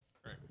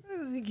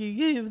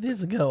give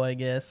this a go, I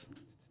guess.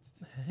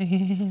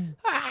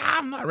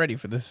 I'm not ready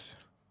for this.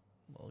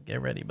 Well,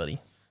 get ready, buddy.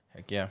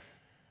 Heck yeah.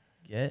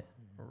 Get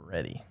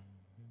ready.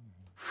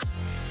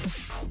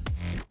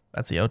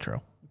 That's the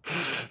outro.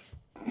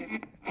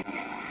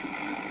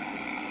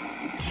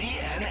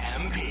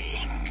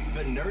 TNMP,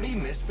 the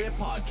Nerdy Misfit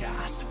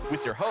Podcast,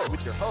 with your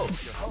hosts,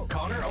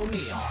 Connor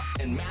O'Neill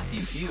and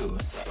Matthew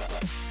Hughes.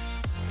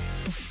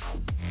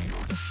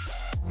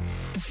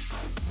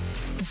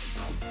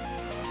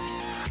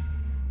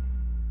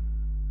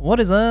 What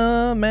is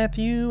up,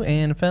 Matthew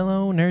and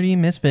fellow nerdy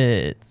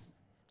misfits?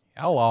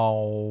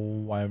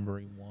 Hello,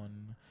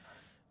 everyone.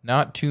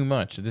 Not too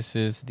much. This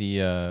is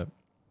the, I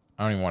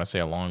don't even want to say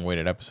a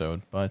long-awaited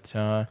episode, but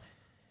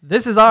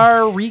This is our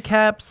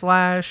recap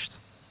 /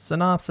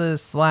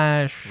 synopsis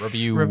 /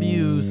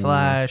 Review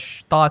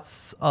 /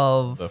 thoughts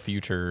of the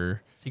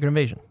future. Secret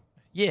Invasion,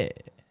 Yeah.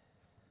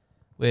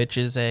 which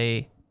is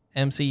a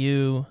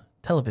MCU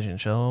television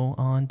show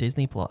on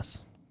Disney+.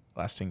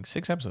 Lasting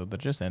 6 episodes that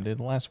just ended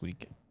last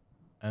week,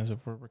 as of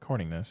we're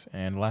recording this,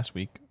 and last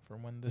week for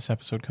when this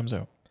episode comes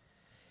out.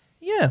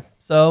 Yeah,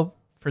 so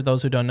for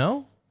those who don't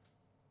know,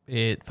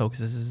 it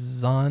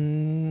focuses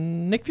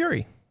on Nick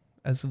Fury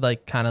as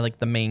kind of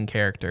the main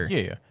character.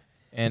 Yeah.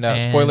 And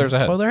spoilers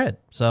ahead. Spoiler ahead.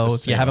 So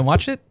Just if you haven't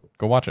watched it,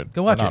 Go watch it.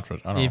 go watch I it.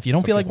 don't know. If you don't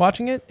It's feel okay. like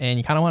watching it and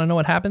you kind of want to know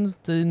what happens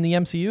in the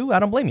MCU, I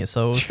don't blame you.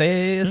 So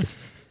stay.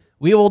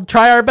 We will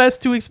try our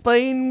best to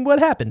explain what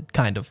happened,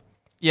 kind of.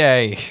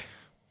 Yay.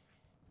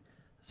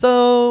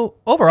 So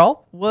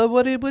overall,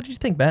 what did you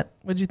think, Matt?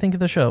 What did you think of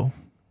the show?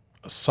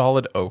 A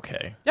solid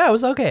okay. Yeah, it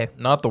was okay.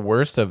 Not the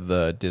worst of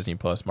the Disney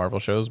Plus Marvel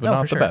shows, but No,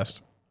 not for the sure.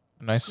 best.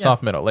 A nice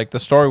soft middle. The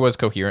story was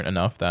coherent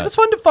enough It that was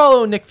fun to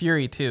follow Nick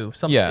Fury too.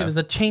 Yeah. It was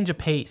a change of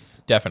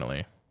pace.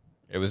 definitely.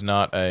 It was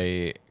not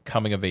a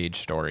coming of age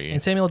story.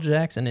 And Samuel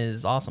Jackson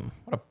is awesome.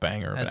 What a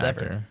banger of As an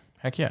ever. actor.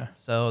 Heck yeah.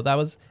 So that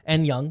was,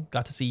 and young,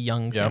 got to see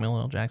young Yep. Samuel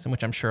L. Jackson,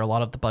 which I'm sure a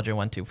lot of the budget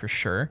went to for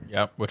sure.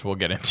 Yep, which we'll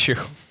get into.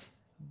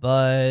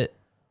 But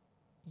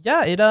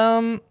yeah,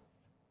 it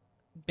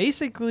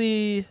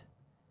basically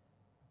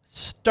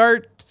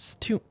starts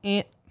to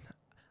I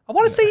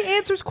want to say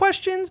answers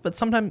questions, but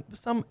sometimes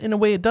some in a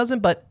way it doesn't.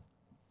 But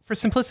for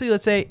simplicity,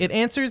 let's say it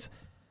answers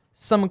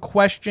some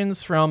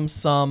questions from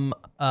some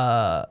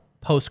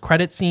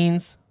post-credit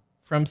scenes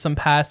from some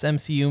past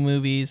MCU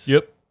movies.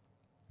 Yep.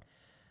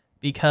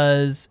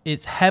 Because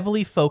it's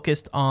heavily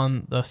focused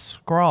on the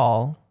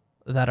Skrull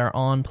that are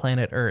on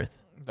planet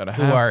Earth, That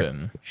who have are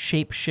been.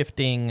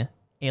 shape-shifting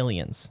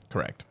aliens.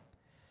 Correct.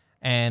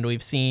 And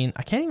we've seen,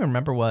 I can't even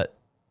remember what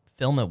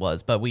film it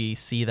was, but we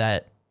see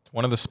that It's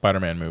one of the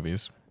Spider-Man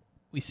movies.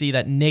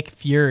 Nick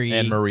Fury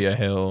And Maria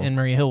Hill, and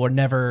Maria Hill were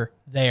never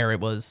there. It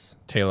was,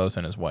 Talos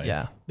and his wife.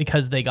 yeah,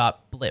 because they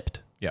got blipped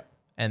Yeah.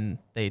 and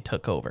they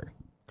took over.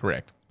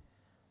 Correct.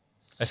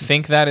 I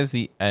think that is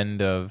the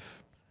end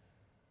of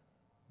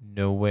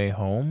No Way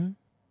Home.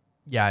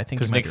 Yeah, I think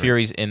Because you might Nick be right.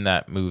 Fury's in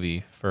that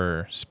movie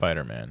for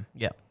Spider-Man.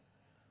 Yeah.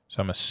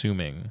 So I'm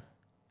assuming.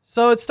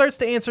 So it starts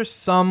to answer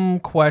some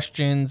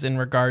questions in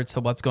regards to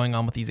what's going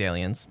on with these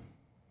aliens.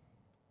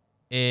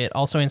 It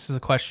also answers the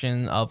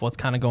question of what's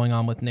kind of going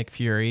on with Nick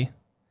Fury.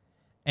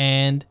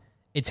 And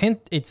it's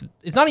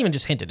not even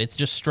just hinted, it's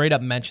just straight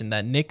up mentioned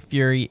that Nick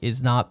Fury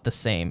is not the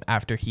same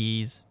after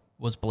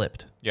was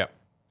blipped. Yeah.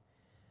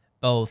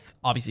 Both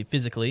obviously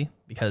physically,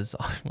 because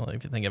well,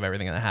 if you think of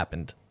everything that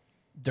happened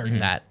during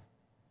that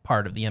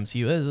part of the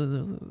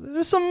MCU,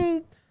 there's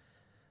some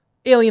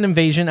alien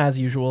invasion as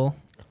usual.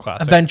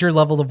 Classic. Avenger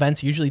level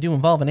events usually do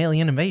involve an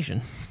alien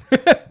invasion.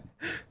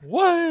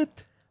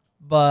 What?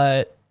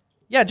 But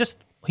yeah, just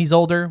he's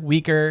older,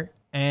 weaker,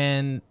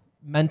 and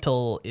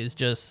mental is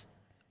just,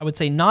 I would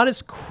say, not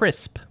as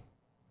crisp.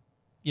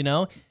 You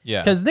know?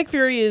 Yeah. Because Nick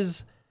Fury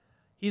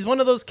he's one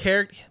of those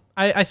characters.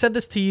 I said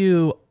this to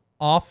you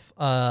off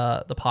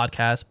the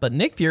podcast, but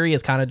Nick Fury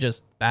is kind of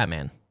just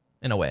Batman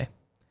in a way.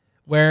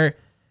 Where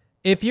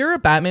if you're a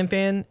Batman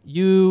fan,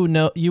 you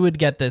would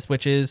get this,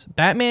 which is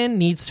Batman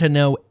needs to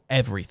know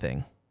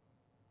everything.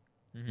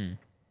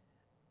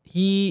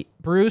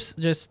 Bruce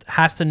just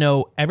has to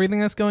know everything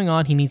that's going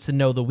on. He needs to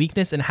know the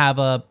weakness and have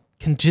a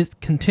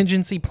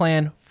contingency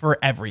plan for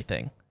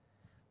everything.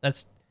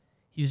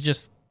 He's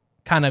just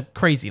kind of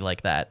crazy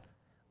like that,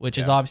 which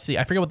is obviously,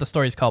 I forget what the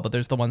story is called, but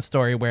there's the one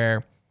story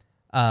where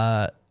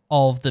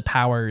all of the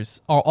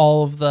powers, or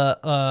all of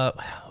the,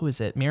 who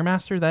is it? Mirror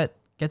Master that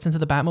gets into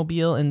the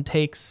Batmobile and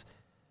takes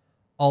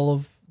all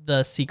of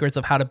the secrets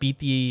of how to beat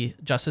the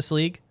Justice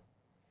League.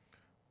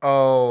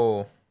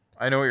 Oh,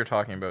 I know what you're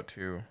talking about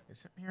too.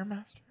 Is it Mirror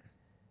Master?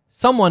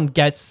 Someone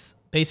gets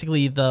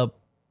basically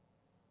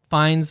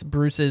finds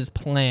Bruce's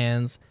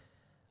plans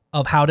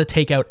of how to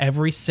take out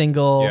every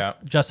single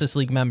Justice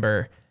League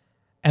member,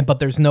 but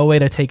there's no way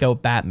to take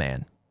out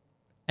Batman.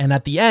 And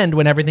at the end,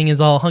 when everything is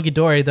all hunky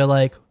dory, they're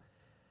like,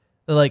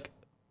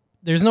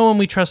 there's no one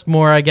we trust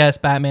more, I guess,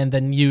 Batman,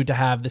 than you to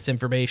have this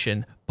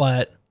information.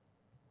 But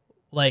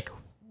like,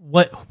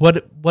 what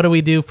do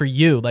we do for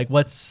you? Like,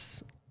 how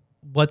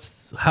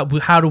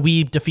do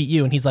we defeat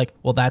you? And he's like,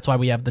 well, that's why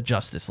we have the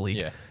Justice League.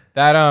 Yeah.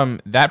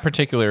 That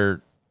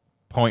particular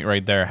point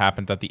right there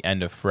happened at the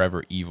end of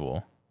Forever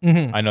Evil.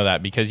 Mm-hmm. I know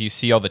that because you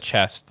see all the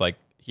chests, like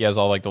he has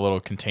all like the little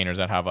containers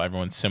that have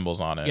everyone's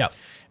symbols on it. Yep.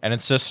 And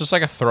it's just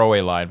like a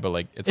throwaway line, but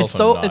like it's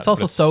so not, it's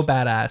also so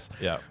badass.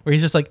 Yeah. Where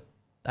he's just like,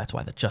 that's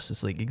why the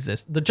Justice League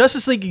exists. The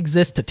Justice League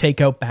exists to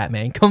take out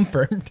Batman.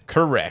 Confirmed.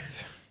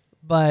 Correct.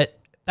 But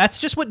that's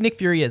just what Nick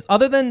Fury is.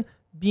 Other than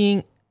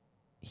being,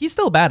 he's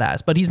still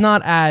badass, but he's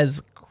not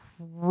as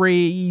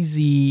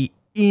crazy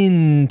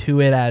into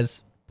it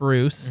as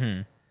Bruce.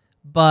 Mm-hmm.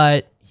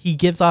 But he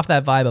gives off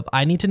that vibe of,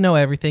 I need to know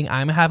everything.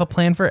 I have a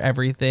plan for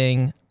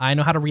everything. I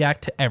know how to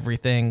react to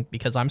everything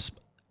because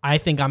I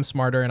think I'm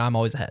smarter and I'm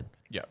always ahead.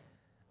 Yeah.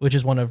 Which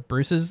is one of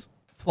Bruce's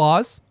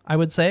flaws, I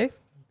would say.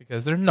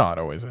 Because they're not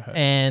always ahead.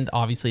 And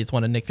obviously it's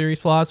one of Nick Fury's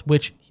flaws,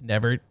 which he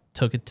never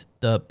took it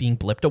to being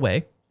blipped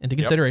away into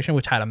consideration,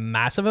 which had a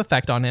massive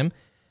effect on him.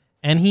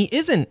 And he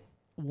isn't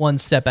one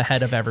step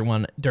ahead of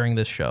everyone during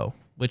this show,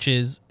 which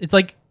is, it's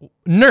like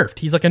nerfed.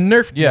 He's like a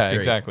nerfed Yeah, Nick Fury.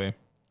 exactly.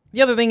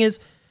 The other thing is,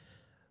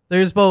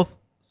 there's both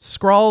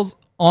Skrulls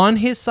on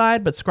his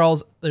side, but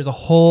there's a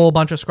whole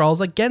bunch of Skrulls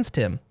against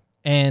him.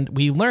 And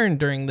we learned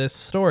during this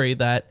story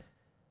that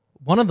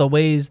one of the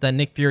ways that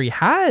Nick Fury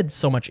had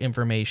so much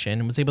information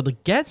and was able to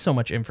get so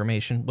much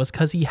information was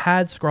because he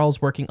had Skrulls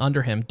working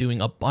under him,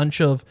 doing a bunch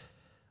of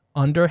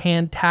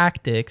underhand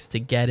tactics to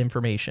get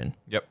information.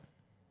 Yep.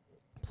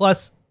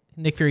 Plus,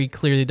 Nick Fury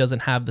clearly doesn't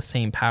have the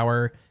same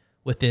power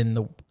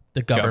within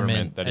the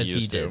government that as he he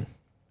used did. to,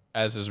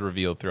 as is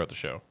revealed throughout the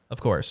show.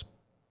 Of course.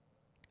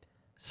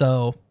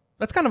 So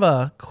that's kind of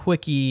a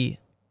quickie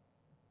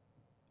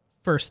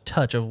first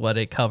touch of what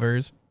it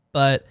covers.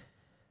 But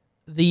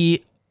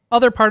the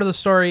other part of the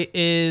story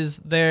is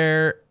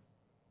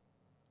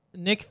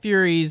Nick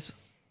Fury's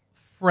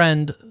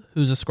friend,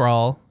 who's a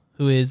Skrull,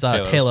 who is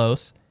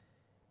Talos,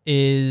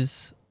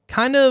 is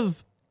kind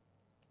of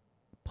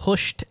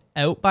pushed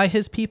out by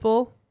his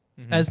people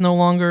as no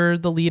longer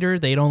the leader.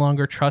 They no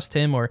longer trust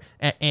him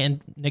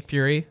and Nick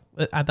Fury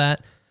at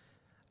that.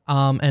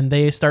 And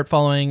they start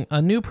following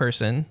a new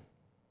person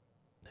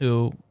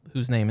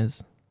whose name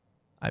is,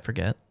 I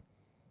forget.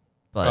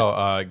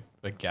 But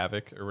like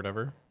Gavik or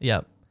whatever.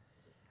 Yeah.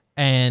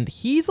 And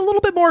he's a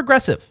little bit more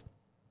aggressive.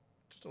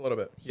 Just a little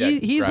bit.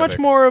 He's much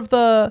more of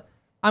the,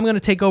 I'm going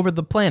to take over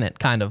the planet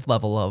kind of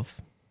level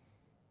of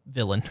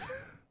villain.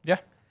 Yeah.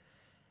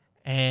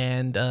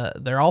 And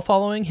they're all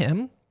following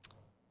him.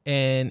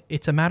 And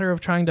it's a matter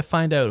of trying to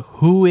find out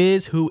who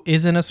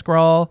isn't a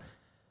Skrull,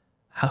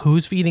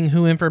 who's feeding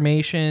who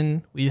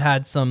information. We've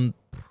had some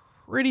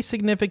pretty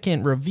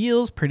significant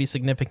reveals, pretty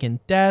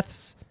significant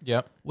deaths.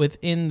 Yep.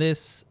 Within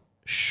this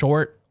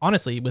short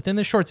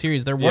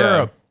series, there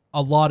were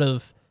a lot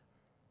of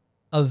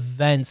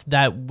events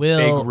that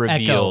will big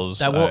reveals,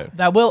 that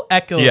will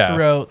echo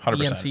throughout 100%.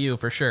 the MCU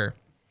for sure.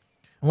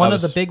 One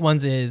of the big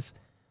ones is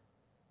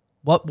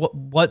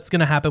what's going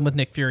to happen with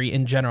Nick Fury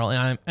in general,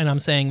 and I'm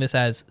saying this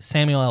as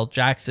Samuel L.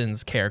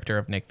 Jackson's character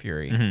of Nick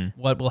Fury. Mm-hmm.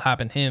 What will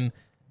happen to him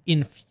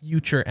in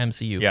future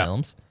MCU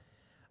films?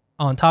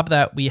 On top of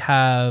that, we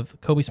have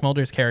Kobe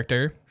Smolder's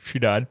character. She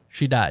died,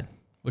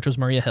 which was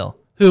Maria Hill,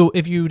 who,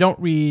 if you don't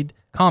read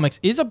comics,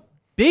 is a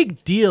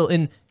big deal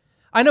in.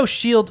 I know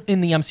S.H.I.E.L.D. in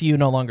the MCU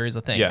no longer is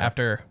a thing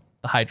after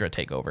the Hydra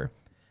takeover,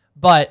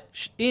 but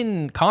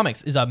in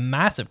comics is a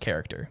massive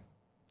character.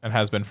 And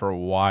has been for a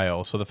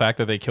while. So the fact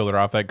that they killed her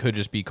off, that could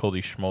just be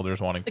Cody Schmolders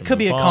wanting to It could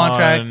be a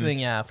contract thing,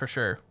 yeah, for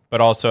sure.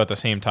 But also at the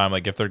same time,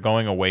 like if they're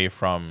going away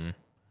from,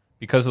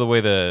 because of the way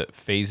the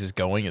phase is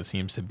going, it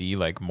seems to be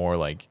like more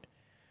like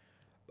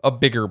a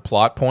bigger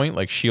plot point.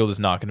 Like S.H.I.E.L.D. is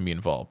not going to be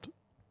involved.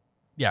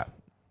 Yeah.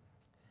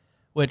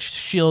 Which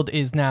S.H.I.E.L.D.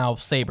 is now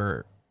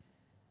Saber.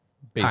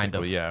 Basically, kind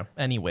of, yeah.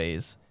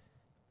 Anyways.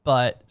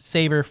 But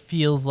Saber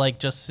feels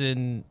like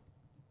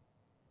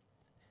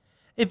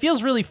it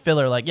feels really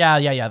filler, like,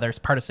 yeah, there's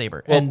part of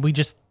Saber. Well, and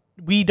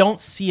we don't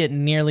see it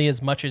nearly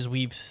as much as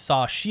we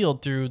saw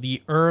S.H.I.E.L.D. through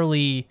the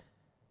early,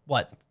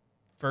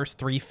 first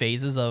 3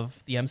 phases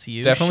of the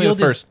MCU. Definitely the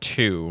first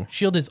 2.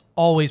 S.H.I.E.L.D. is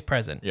always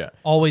present. Yeah.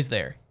 Always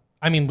there.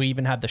 I mean, we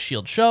even had the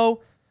S.H.I.E.L.D. show,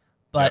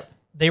 but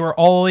they were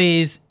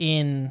always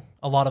in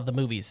a lot of the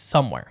movies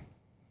somewhere.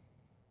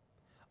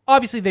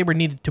 Obviously, they were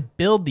needed to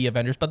build the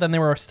Avengers, but then they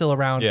were still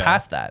around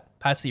past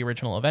the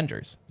original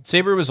Avengers.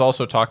 Saber was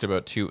also talked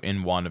about, too,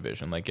 in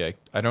WandaVision. Like,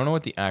 I don't know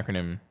what the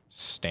acronym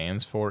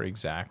stands for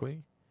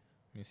exactly.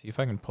 Let me see if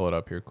I can pull it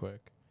up here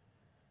quick.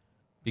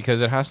 Because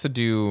it has to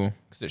do...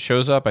 Because it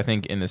shows up, I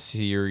think, in the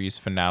series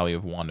finale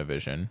of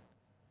WandaVision.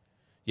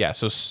 Yeah,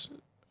 so...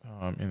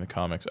 in the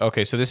comics.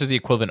 Okay, so this is the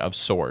equivalent of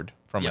SWORD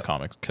from the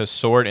comics. Because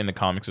SWORD in the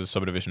comics is a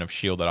subdivision of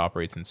S.H.I.E.L.D. that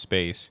operates in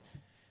space.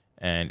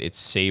 And it's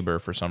Saber,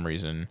 for some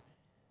reason...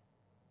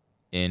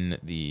 in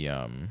the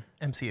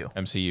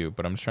MCU,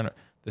 but I'm just trying to...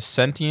 The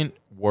Sentient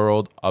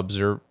World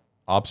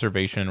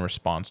Observation and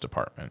Response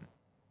Department.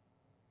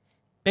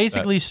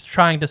 Basically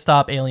trying to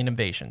stop alien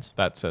invasions.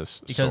 That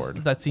says because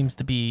SWORD. That seems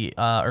to be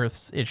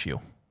Earth's issue.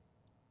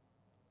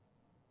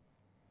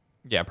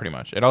 Yeah, pretty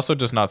much. It also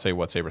does not say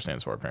what Saber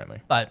stands for, apparently.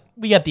 But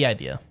we get the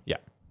idea. Yeah.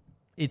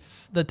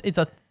 It's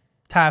a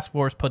task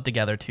force put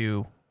together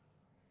to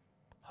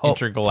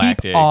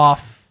Intergalactic. keep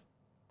off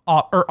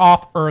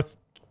Earth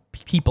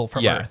people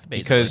from Yeah, Earth,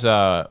 basically.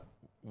 because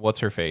what's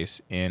her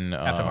face in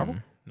Captain Marvel?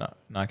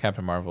 Not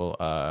Captain Marvel.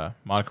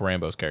 Monica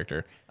Rambeau's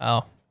character.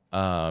 Oh,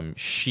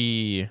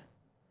 She,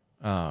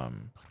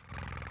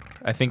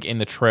 I think in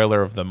the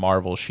trailer of the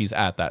Marvel, she's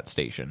at that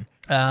station.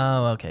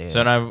 okay.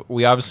 So now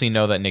we obviously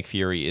know that Nick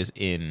Fury is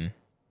in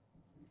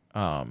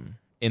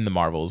the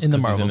Marvels, In the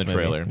 'cause he's Marvels in the movie,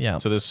 trailer. yeah.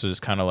 So this is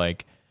kind of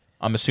like,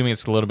 I'm assuming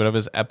it's a little bit of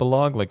his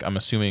epilogue. Like I'm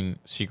assuming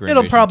Secret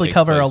It'll Invasion probably takes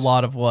cover a place-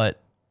 lot of what,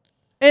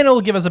 and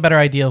it'll give us a better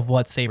idea of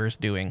what Saber's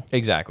doing,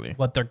 Exactly.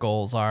 what their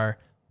goals are,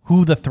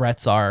 who the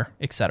threats are,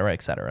 etc.,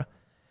 etc.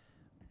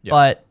 Yep.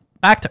 But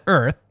back to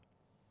Earth,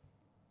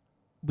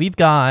 we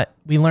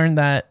learned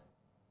that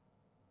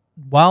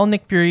while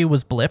Nick Fury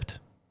was blipped,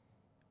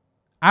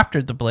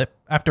 after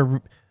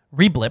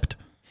re-blipped,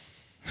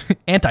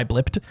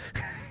 anti-blipped,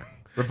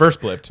 Reverse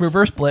blipped.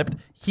 reverse blipped,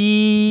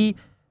 he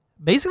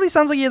basically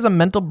sounds like he has a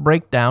mental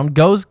breakdown,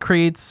 goes up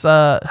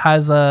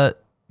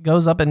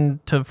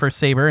for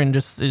Saber and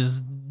just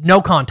is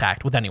no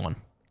contact with anyone.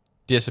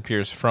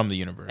 Disappears from the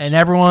universe. And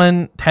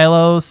everyone,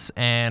 Talos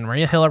and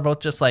Maria Hill are both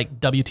just like,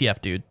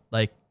 WTF, dude.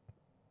 Like,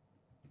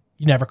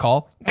 you never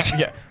call.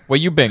 yeah. Where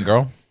you been,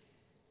 girl?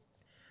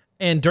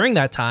 And during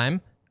that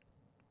time,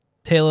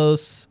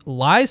 Talos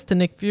lies to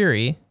Nick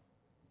Fury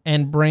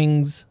and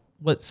brings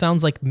what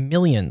sounds like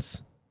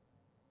millions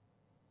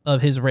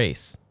of his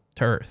race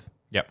to Earth,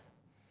 Yep.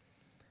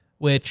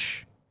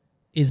 which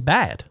is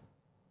bad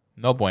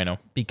No bueno.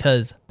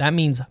 because that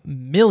means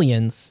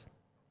millions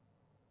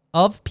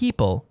of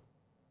people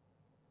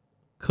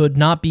could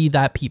not be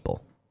that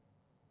people.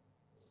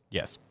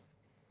 Yes.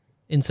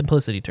 In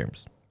simplicity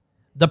terms,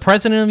 the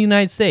president of the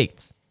United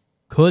States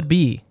could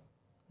be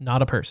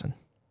not a person.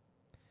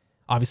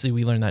 Obviously,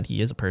 we learned that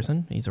he is a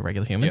person. He's a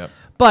regular human. Yep.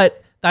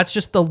 But that's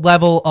just the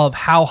level of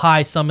how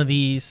high some of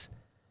these,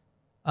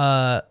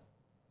 how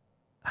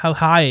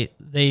high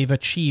they've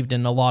achieved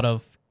in a lot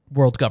of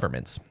world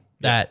governments.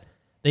 That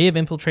they have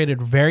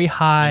infiltrated very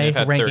high they've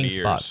had 30 ranking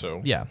years, spots.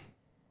 so. Yeah.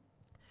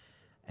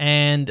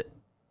 And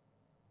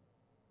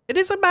it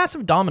is a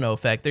massive domino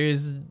effect.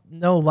 There's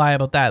no lie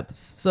about that.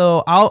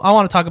 So I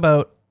want to talk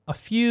about a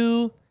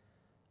few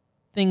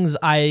things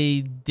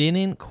I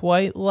didn't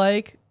quite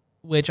like,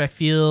 which I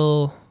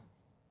feel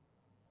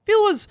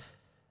was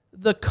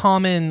the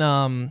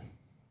common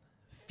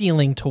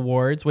feeling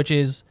towards, which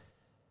is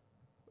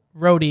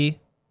Rhodey.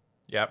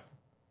 Yep.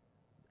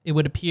 It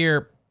would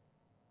appear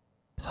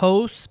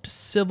post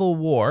Civil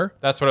War,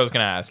 That's what I was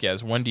going to ask.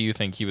 Yes. When do you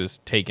think he was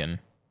taken?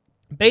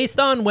 based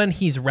on when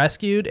he's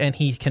rescued and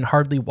he can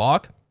hardly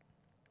walk.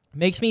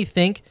 Makes me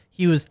think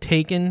he was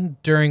taken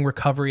during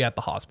recovery at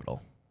the hospital.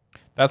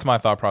 That's my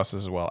thought process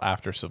as well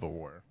after Civil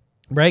War.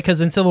 Right? Because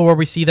in Civil War,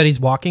 we see that he's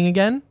walking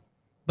again,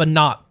 but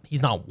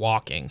he's not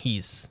walking.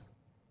 He's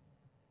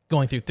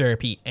going through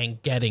therapy and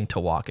getting to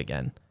walk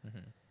again. Mm-hmm.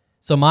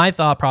 So my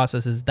thought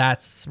process is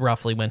that's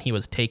roughly when he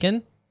was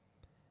taken.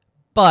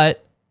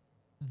 But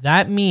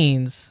that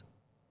means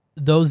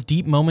those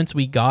deep moments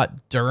we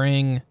got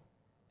during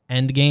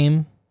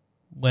Endgame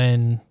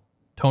when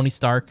Tony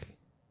Stark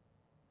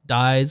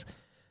dies,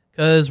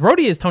 because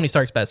Rhodey is Tony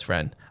Stark's best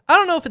friend. I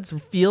don't know if it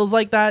feels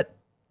like that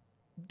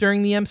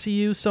during the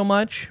MCU so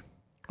much.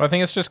 Well, I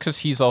think it's just because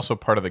he's also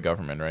part of the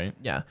government, right?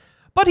 Yeah.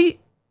 But he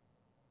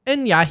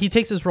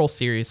takes his role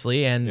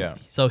seriously, and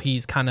so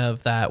he's kind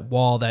of that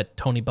wall that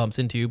Tony bumps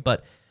into,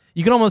 but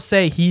you can almost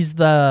say he's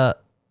that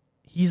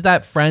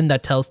friend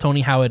that tells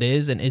Tony how it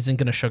is and isn't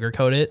going to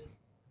sugarcoat it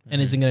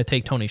and isn't going to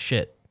take Tony's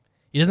shit.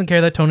 He doesn't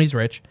care that Tony's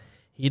rich.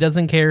 He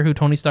doesn't care who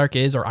Tony Stark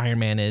is or Iron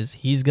Man is.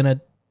 He's going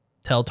to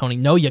tell Tony,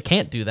 no, you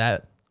can't do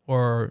that,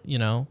 or,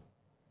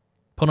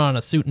 put on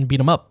a suit and beat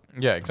him up.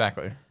 Yeah,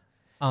 exactly.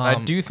 I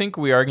do think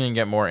we are going to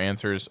get more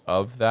answers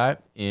of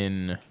that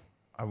in,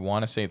 I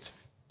want to say it's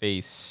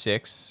Phase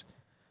 6.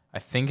 I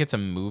think it's a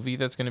movie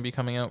that's going to be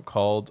coming out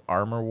called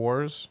Armor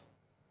Wars.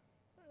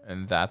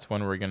 And that's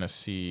when we're going to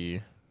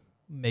see...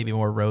 Maybe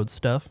more road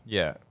stuff.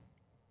 Yeah.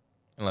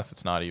 Unless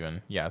it's not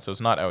even... Yeah, so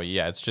it's not... Oh,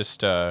 yeah, it's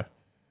just...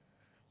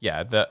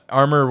 Yeah, the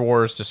Armor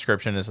Wars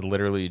description is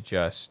literally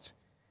just...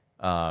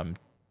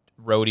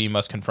 Rhodey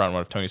must confront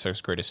one of Tony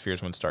Stark's greatest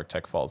fears when Stark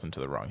tech falls into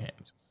the wrong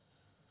hands.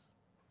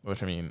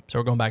 Which, I mean... So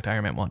we're going back to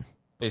Iron Man 1.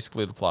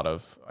 Basically the plot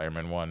of Iron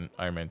Man 1,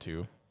 Iron Man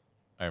 2,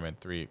 Iron Man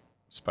 3,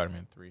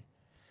 Spider-Man 3.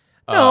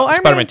 No,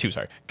 Spider-Man 2,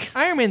 sorry.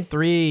 Iron Man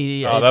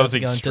 3... Oh, that was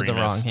into the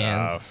wrong extremist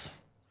hands. stuff.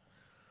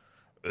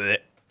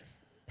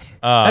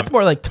 That's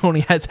more like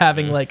Tony has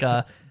having like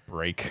a...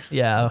 break.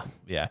 Yeah.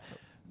 Yeah.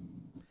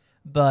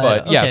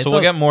 But yeah, okay, so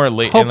we'll get more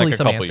late in hopefully like a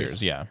some couple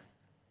answers. years. Yeah.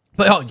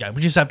 But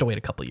we just have to wait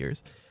a couple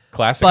years.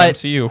 Classic But-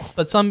 MCU.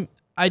 But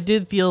I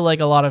did feel like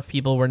a lot of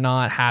people were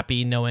not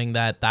happy knowing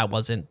that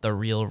wasn't the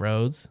real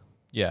Rhodes.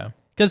 Yeah.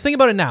 Because think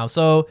about it now.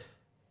 So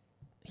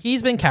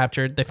he's been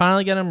captured. They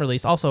finally get him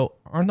released. Also,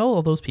 aren't all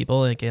of those people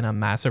like in a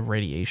massive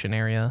radiation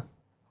area?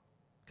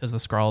 Because the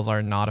Skrulls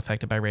are not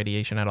affected by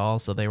radiation at all.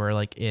 So they were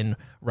like in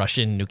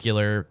Russian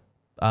nuclear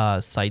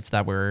sites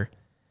that were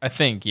I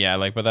think, yeah,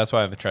 like, but that's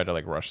why they tried to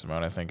like rush them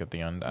out. I think at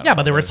the end. Yeah,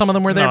 but there were some of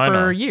them were there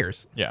for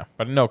years. Yeah,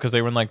 but no, because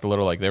they were in like the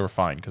little like they were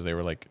fine because they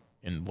were like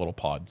in little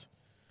pods.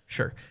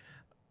 Sure.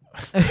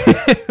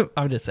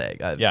 I'm just saying.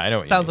 Yeah, I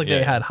know. Sounds like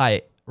they had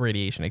high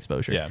radiation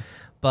exposure. Yeah,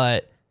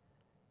 but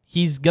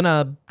he's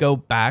gonna go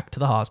back to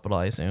the hospital,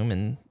 I assume,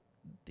 and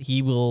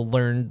he will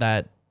learn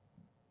that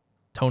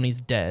Tony's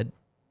dead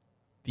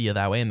via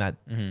that way, and that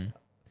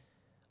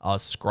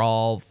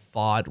Skrull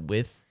fought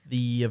with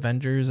the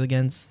Avengers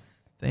against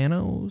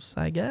Thanos,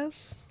 I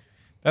guess.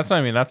 That's what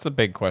I mean. That's the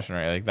big question,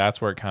 right? Like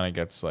that's where it kind of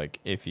gets like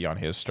iffy on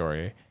his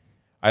story.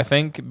 I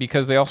think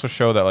because they also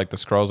show that like the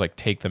Skrulls like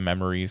take the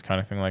memories, kind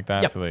of thing like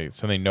that,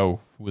 so they know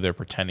who they're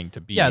pretending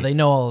to be. Yeah, they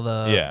know all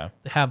they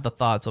have the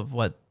thoughts of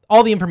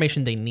all the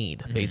information they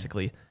need,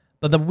 basically.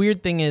 But the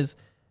weird thing is,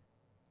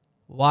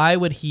 why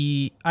would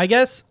he? I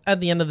guess at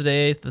the end of the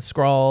day, the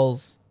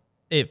Skrulls,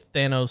 if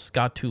Thanos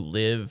got to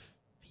live,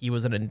 he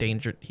was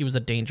a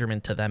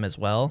dangerment to them as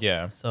well.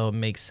 Yeah. So it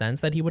makes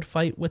sense that he would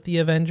fight with the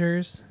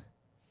Avengers.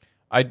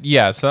 So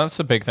that's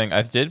the big thing.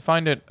 I did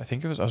find it. I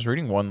think I was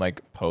reading one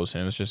like post,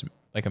 and it was just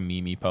like a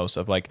meme post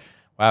of like,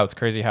 wow, it's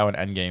crazy how in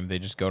Endgame they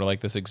just go to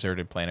like this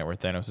exerted planet where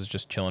Thanos is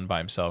just chilling by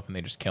himself, and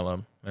they just kill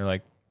him. They're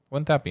like,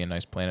 wouldn't that be a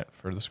nice planet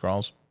for the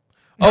Skrulls?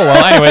 Oh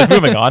well. Anyways,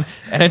 moving on.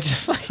 And it's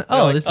just like,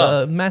 this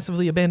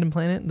massively abandoned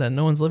planet that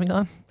no one's living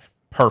on.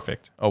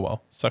 Perfect. Oh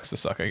well, sucks to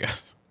suck, I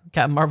guess.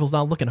 Captain Marvel's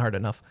not looking hard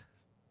enough.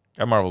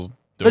 Captain Marvel's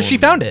but she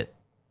found it.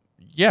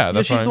 Yeah,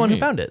 that's she's the one who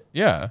found it.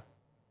 Yeah.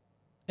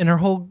 And her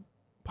whole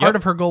part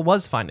of her goal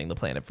was finding the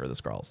planet for the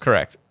Skrulls.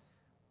 Correct.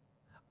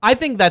 I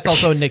think that's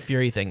also a Nick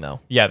Fury thing, though.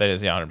 Yeah, that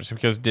is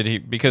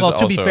 100%. Because well,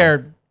 to be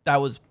fair,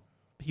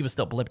 he was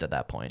still blipped at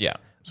that point. Yeah,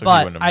 so but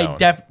he wouldn't have known,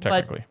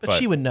 technically. But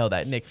she would know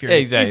that Nick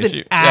Fury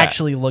isn't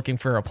actually looking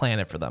for a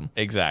planet for them.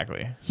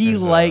 Exactly.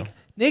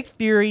 Nick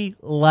Fury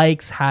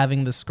likes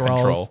having the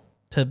Skrulls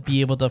to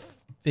be able to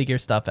figure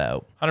stuff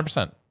out.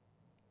 100%.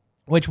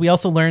 Which we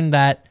also learned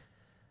that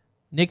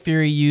Nick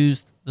Fury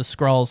used the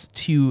Skrulls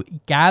to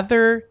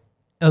gather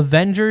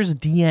Avengers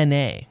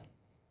DNA.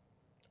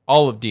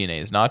 All of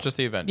DNA is not just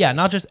the Avengers. Yeah,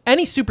 not just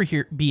any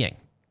superhero being.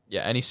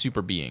 Yeah, any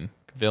super being,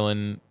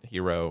 villain,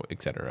 hero,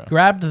 etc.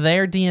 Grabbed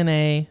their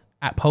DNA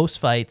at post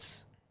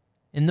fights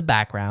in the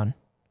background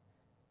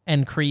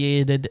and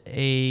created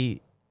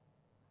a,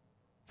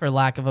 for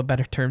lack of a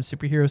better term,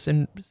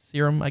 superhero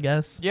serum, I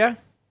guess. Yeah.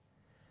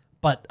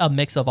 But a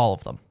mix of all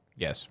of them.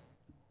 Yes.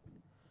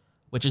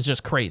 Which is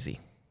just crazy.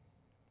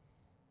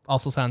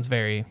 Also sounds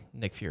very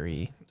Nick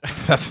Fury.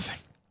 That's the thing.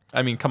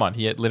 I mean, come on.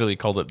 He had literally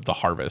called it the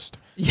Harvest.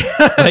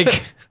 Yeah.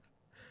 Like,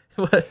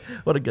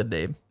 what a good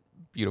name.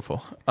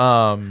 Beautiful.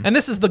 And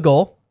this is the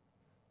goal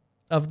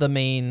of the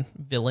main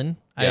villain,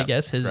 I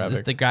guess, is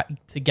to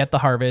get the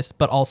Harvest,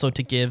 but also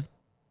to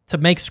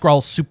make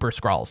Skrulls super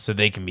Skrulls. So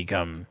they can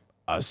become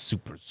a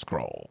super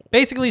Skrull.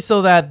 Basically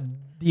so that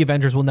the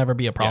Avengers will never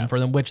be a problem for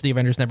them, which the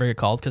Avengers never get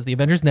called, because the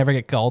Avengers never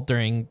get called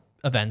during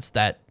events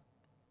that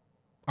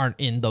aren't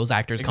in those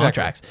actors'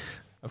 contracts.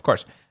 Of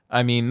course.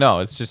 I mean, no,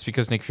 it's just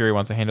because Nick Fury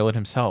wants to handle it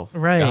himself.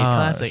 Right,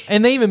 classic.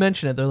 And they even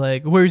mention it. They're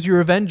like, "Where's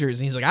your Avengers?"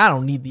 And he's like, "I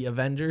don't need the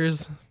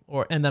Avengers."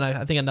 And then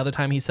I think another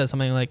time he says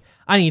something like,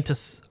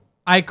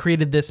 I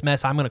created this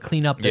mess. I'm going to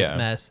clean up this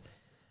mess."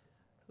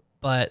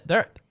 But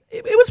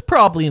it was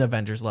probably an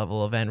Avengers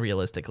level event,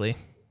 realistically.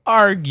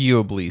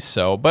 Arguably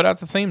so, but at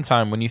the same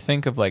time, when you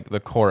think of like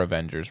the core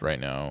Avengers right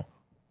now,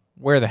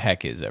 where the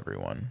heck is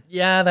everyone?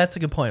 Yeah, that's a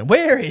good point.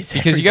 Where is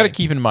Because you got to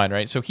keep in mind,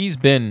 right? So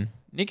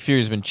Nick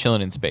Fury's been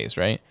chilling in space,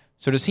 right?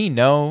 So does he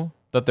know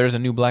that there's a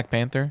new Black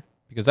Panther?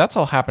 Because that's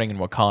all happening in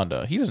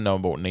Wakanda. He doesn't know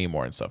about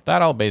Namor and stuff.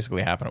 That all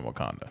basically happened in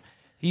Wakanda.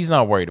 He's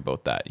not worried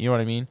about that. You know what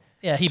I mean?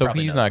 Yeah, he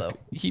probably knows, though.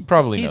 He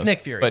probably knows. He's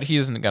Nick Fury. But he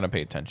isn't going to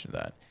pay attention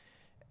to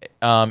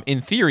that.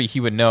 In theory, he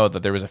would know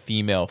that there was a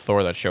female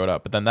Thor that showed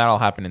up, but then that all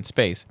happened in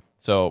space.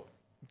 So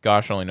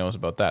gosh only knows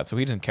about that. So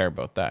he doesn't care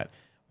about that.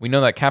 We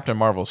know that Captain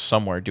Marvel's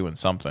somewhere doing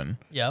something.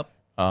 Yep.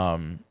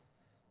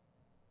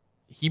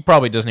 He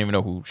probably doesn't even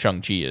know who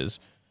Shang-Chi is.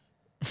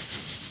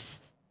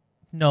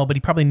 No, but he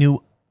probably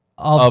knew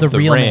of the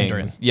real rings.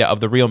 Mandarin. Yeah, of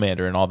the real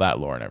Mandarin, all that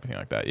lore and everything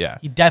like that. Yeah.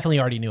 He definitely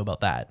already knew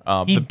about that.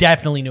 He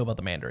definitely knew about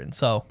the Mandarin.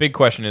 So big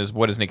question is,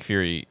 what is Nick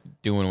Fury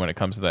doing when it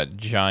comes to that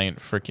giant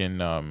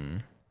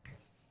freaking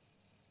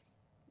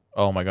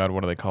oh my god,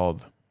 what are they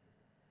called?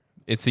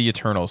 It's the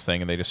Eternals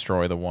thing, and they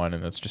destroy the one,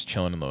 and it's just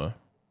chilling in the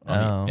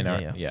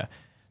yeah.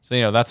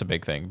 So that's a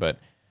big thing, but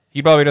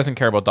he probably doesn't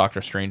care about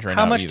Doctor Strange right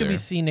now. How much either. do we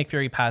see Nick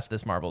Fury past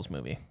this Marvels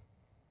movie?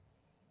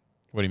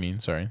 What do you mean?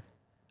 Sorry.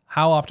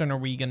 How often are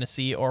we going to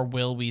see, or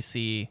will we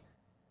see,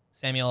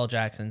 Samuel L.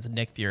 Jackson's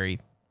Nick Fury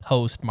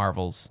post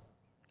Marvels?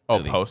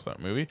 Oh, post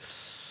that movie.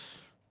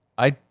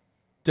 I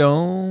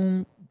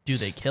don't. Do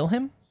they kill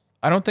him?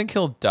 I don't think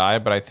he'll die,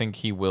 but I think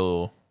he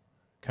will.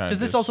 Because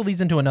this also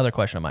leads into another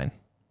question of mine.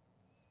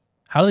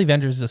 How do the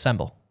Avengers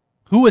assemble?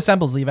 Who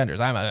assembles the Avengers?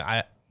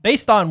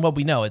 Based on what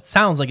we know, it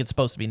sounds like it's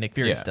supposed to be Nick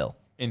Fury still.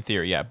 In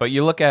theory, yeah. But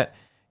you look at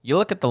the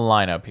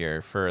lineup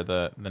here for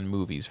the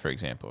movies, for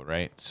example,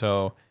 right?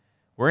 So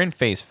we're in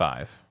Phase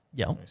 5.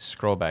 Yeah. Let me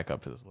scroll back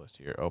up to this list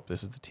here. Oh,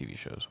 this is the TV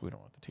shows. We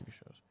don't want the TV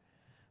shows.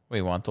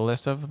 We want the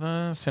list of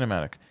the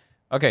cinematic.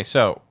 Okay,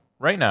 so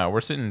right now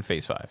we're sitting in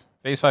Phase 5.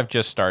 Phase 5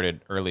 just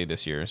started early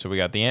this year. So we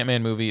got the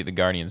Ant-Man movie, the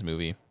Guardians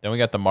movie. Then we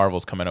got the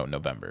Marvels coming out in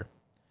November.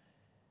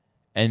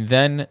 And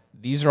then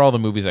these are all the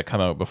movies that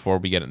come out before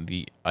we get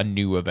a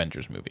new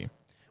Avengers movie.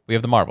 We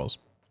have the Marvels.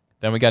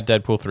 Then we got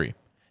Deadpool 3.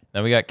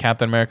 Then we got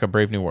Captain America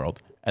Brave New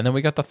World. And then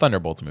we got the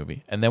Thunderbolts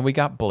movie. And then we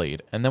got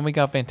Blade. And then we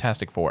got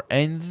Fantastic Four.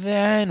 And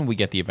then we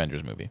get the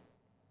Avengers movie.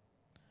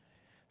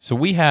 So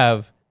we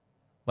have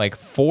like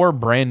 4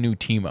 brand new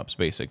team-ups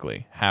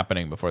basically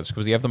happening before this.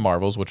 Because we have the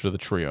Marvels, which are the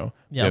trio.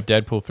 Yep. We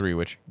have Deadpool 3,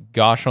 which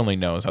gosh only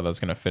knows how that's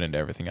going to fit into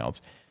everything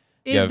else.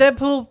 Is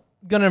Deadpool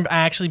going to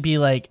actually be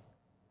like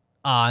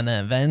an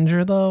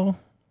Avenger, though?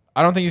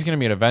 I don't think he's going to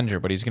be an Avenger,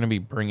 but he's going to be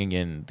bringing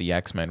in the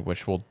X-Men,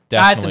 which will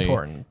definitely That's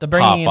important. The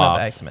bringing in pop of off.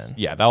 X-Men.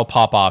 Yeah, that'll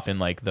pop off in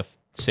like the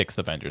 6th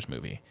Avengers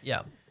movie.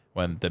 Yeah.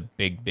 When the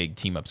big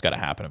team-up's got to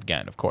happen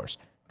again, of course.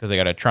 Because they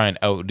got to try and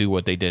outdo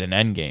what they did in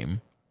Endgame,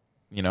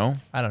 you know?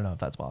 I don't know if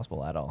that's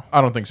possible at all.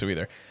 I don't think so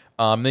either.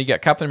 Then you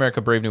got Captain America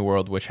Brave New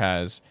World, which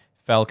has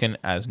Falcon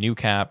as new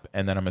Cap,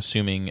 and then I'm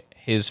assuming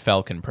his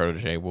Falcon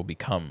protege will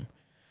become...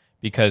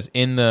 Because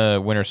in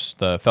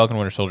the Falcon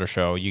Winter Soldier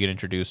show, you get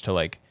introduced to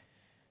like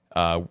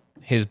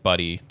his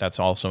buddy that's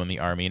also in the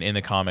army, and in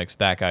the comics,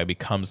 that guy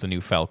becomes the new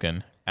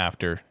Falcon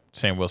after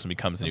Sam Wilson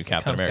becomes the new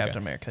Captain America.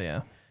 Captain America,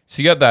 yeah.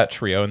 So you got that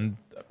trio, and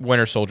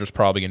Winter Soldier's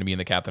probably going to be in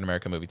the Captain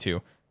America movie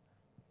too.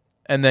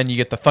 And then you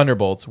get the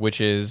Thunderbolts, which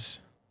is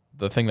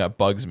the thing that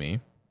bugs me,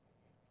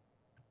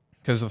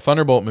 because the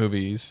Thunderbolt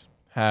movies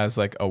has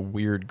like a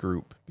weird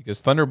group.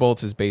 Because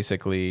Thunderbolts is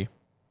basically,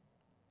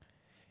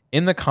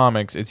 in the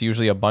comics, it's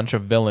usually a bunch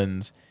of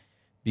villains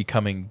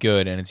becoming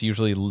good, and it's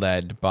usually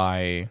led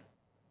by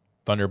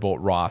Thunderbolt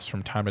Ross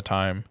from time to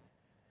time.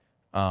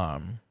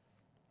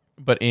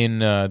 But in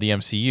the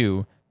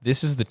MCU,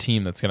 this is the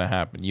team that's going to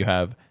happen. You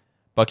have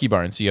Bucky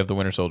Barnes, so you have the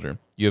Winter Soldier.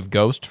 You have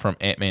Ghost from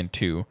Ant-Man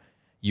 2.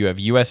 You have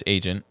U.S.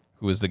 Agent,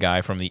 who is the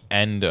guy from the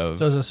end of...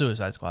 So it's a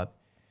Suicide Squad.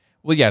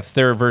 Well, yeah, it's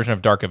their version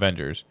of Dark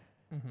Avengers.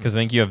 Because I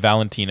think you have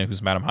Valentina,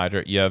 who's Madam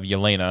Hydra. You have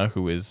Yelena,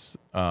 who is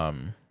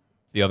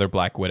the other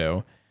Black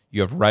Widow.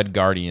 You have Red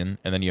Guardian,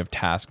 and then you have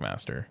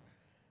Taskmaster.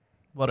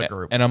 What a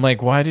group. And I'm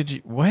like, why did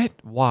you... What?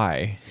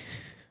 Why?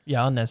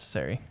 Yeah,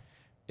 unnecessary.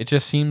 It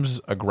just seems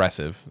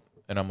aggressive.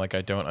 And I'm like,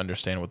 I don't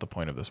understand what the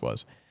point of this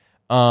was.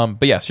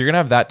 But yeah, so you're going to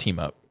have that team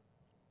up.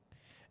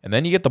 And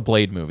then you get the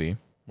Blade movie,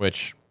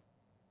 which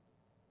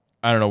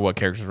I don't know what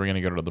characters we're going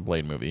to go to the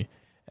Blade movie.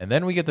 And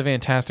then we get the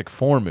Fantastic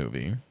Four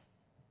movie.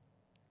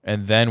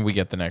 And then we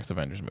get the next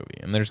Avengers movie.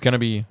 And there's going to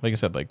be, like I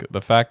said, like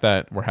the fact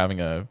that we're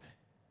having a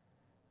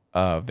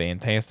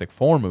Fantastic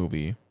Four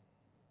movie,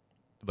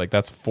 like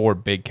that's 4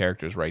 big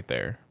characters right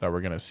there that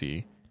we're going to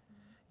see.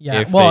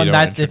 Yeah, well, and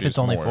that's if it's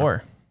only more.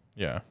 4.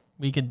 Yeah.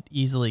 We could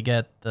easily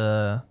get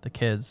the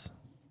kids.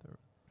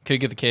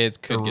 Could get the kids,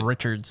 could get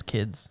Richard's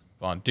kids.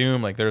 Von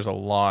Doom. Like there's a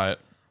lot.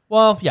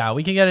 Well, yeah,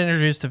 we could get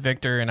introduced to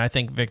Victor, and I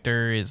think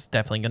Victor is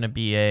definitely going to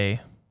be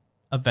a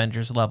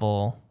Avengers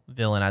level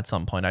villain at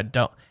some point.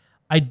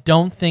 I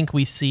don't think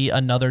we see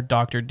another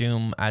Doctor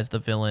Doom as the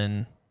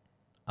villain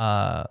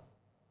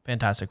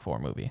Fantastic Four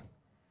movie.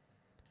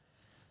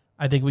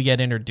 I think we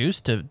get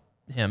introduced to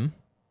him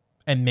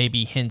and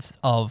maybe hints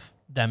of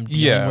them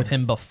dealing with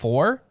him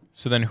before.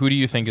 So then who do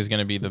you think is going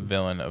to be the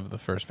villain of the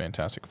first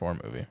Fantastic Four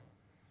movie?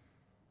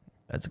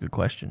 That's a good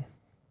question.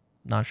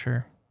 Not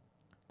sure.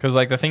 Because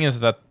like the thing is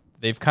that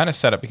they've kind of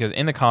set up, because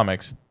in the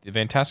comics, the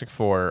Fantastic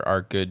Four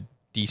are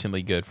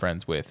decently good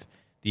friends with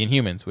the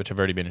Inhumans, which have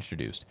already been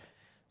introduced.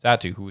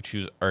 Zatu,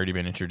 who's already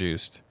been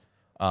introduced.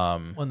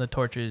 When the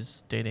Torch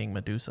is dating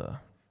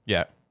Medusa.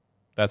 Yeah,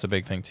 that's a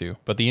big thing too.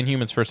 But the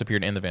Inhumans first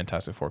appeared in the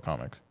Fantastic Four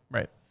comics.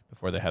 Right.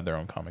 Before they had their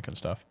own comic and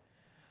stuff.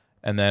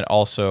 And then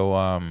also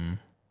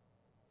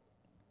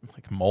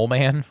like Mole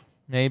Man,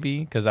 maybe,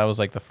 because that was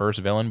like the first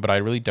villain, but I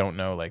really don't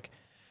know, like,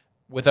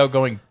 without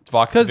going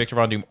Victor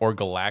Von Doom or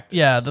Galactus.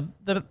 Yeah,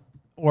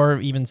 or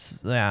even,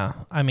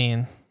 I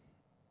mean,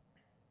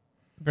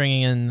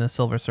 bringing in the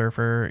Silver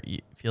Surfer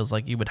feels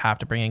like you would have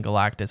to bring in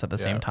Galactus at the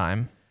same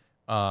time.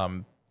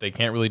 They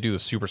can't really do the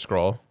Super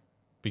Skrull,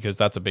 because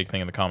that's a big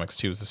thing in the comics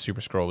too, is the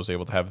Super Skrull was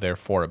able to have their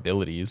 4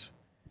 abilities.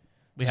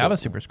 We have a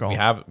Super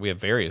Skrull. We have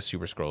various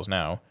Super Skrulls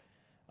now.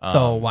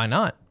 So why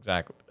not?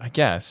 Exactly. I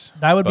guess.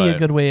 That would be a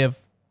good way of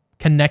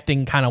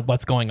connecting kind of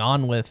what's going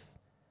on with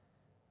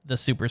the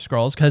Super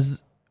Skrulls,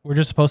 because we're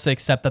just supposed to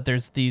accept that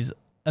there's these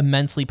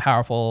immensely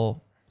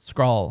powerful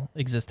Skrull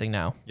existing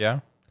now. Yeah.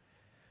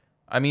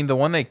 I mean, the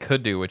one they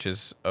could do, which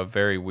is a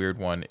very weird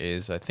one,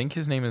 is I think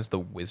his name is the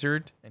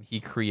Wizard, and he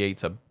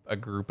creates a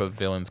group of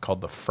villains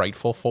called the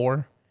Frightful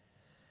Four.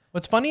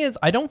 What's funny is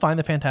I don't find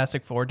the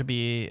Fantastic Four to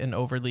be an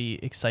overly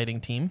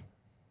exciting team.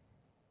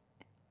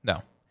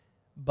 No.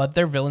 But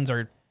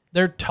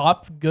their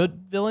top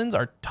good villains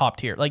are top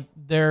tier. Like,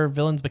 their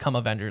villains become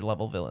Avenger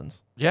level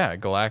villains. Yeah,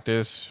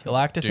 Galactus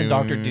Doom. And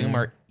Doctor Doom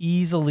are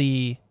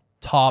easily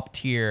top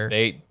tier.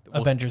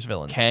 Avengers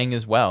villains. Kang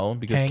as well,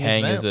 because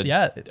Kang is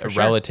a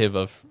relative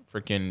of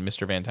freaking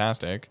Mr.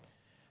 Fantastic.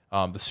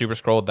 The Super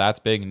Skrull, that's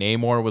big.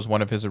 Namor was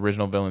one of his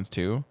original villains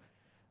too.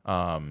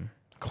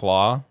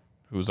 Claw,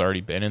 who's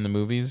already been in the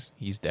movies,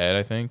 he's dead,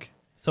 I think.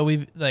 So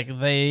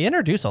they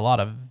introduce a lot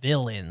of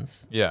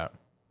villains. Yeah.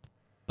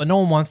 But no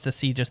one wants to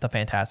see just the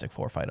Fantastic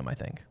Four fight him, I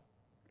think.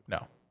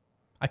 No.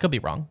 I could be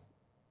wrong.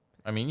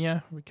 I mean,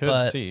 yeah, we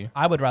could see.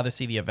 I would rather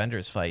see the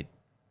Avengers fight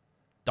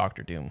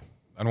Doctor Doom.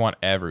 I want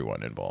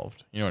everyone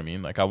involved. You know what I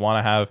mean? Like I want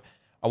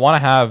to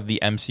have the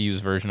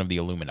MCU's version of the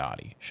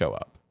Illuminati show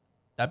up.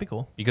 That'd be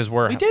cool. Because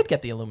we did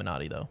get the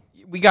Illuminati though.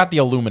 We got the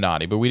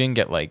Illuminati, but we didn't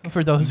get like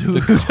for those who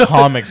the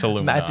comics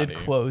Illuminati. Matt did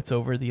quotes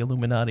over the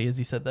Illuminati as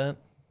he said that.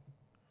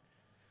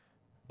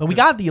 But we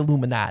got the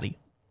Illuminati.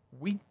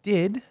 We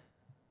did.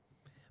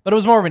 But it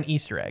was more of an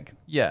Easter egg.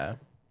 Yeah.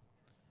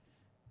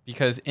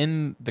 Because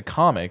in the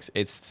comics,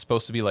 it's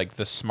supposed to be like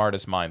the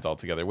smartest minds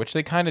altogether, which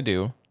they kind of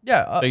do.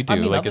 Yeah, they do. I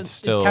mean, it's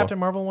still. Is Captain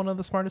Marvel one of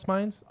the smartest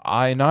minds?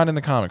 Not in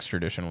the comics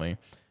traditionally.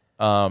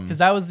 Because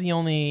that was the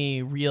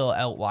only real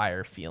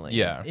outlier feeling.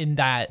 Yeah. In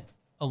that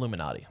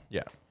Illuminati.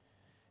 Yeah.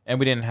 And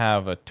we didn't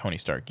have a Tony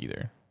Stark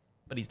either.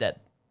 But he's dead.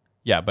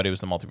 Yeah, but it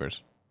was the multiverse.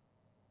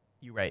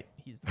 You're right.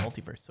 He's the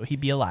multiverse, so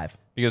he'd be alive.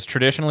 Because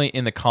traditionally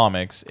in the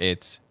comics,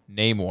 it's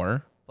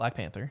Namor, Black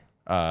Panther,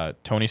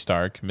 Tony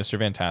Stark, Mr.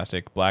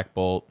 Fantastic, Black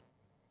Bolt,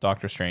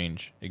 Doctor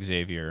Strange,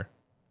 Xavier,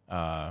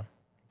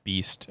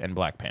 Beast, and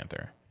Black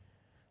Panther.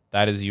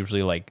 That is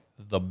usually like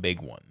the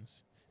big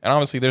ones. And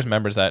obviously there's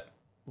members that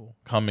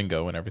come and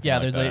go and everything. Yeah,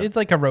 like that. It's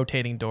like a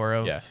rotating door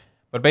of. Yeah.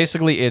 But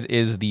basically it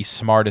is the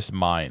smartest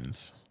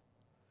minds.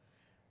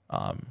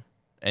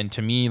 And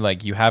to me,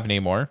 like you have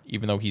Namor,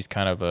 even though he's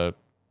kind of a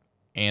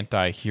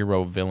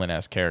anti-hero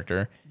villain-esque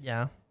character.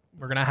 Yeah.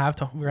 We're gonna have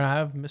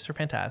Mr.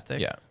 Fantastic.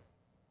 Yeah.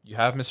 You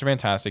have Mr.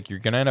 Fantastic. You're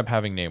gonna end up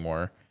having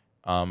Namor.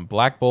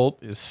 Black Bolt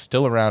is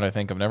still around, I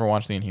think. I've never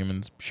watched the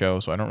Inhumans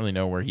show, so I don't really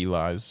know where he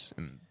lies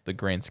in the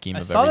grand scheme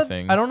of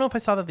everything. I don't know if I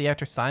saw that the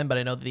actor signed, but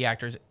I know that the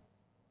actor's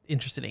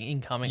interested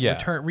in coming,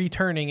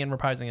 returning and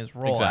reprising his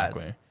role.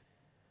 Exactly.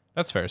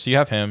 That's fair. So you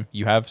have him.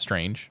 You have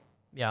Strange.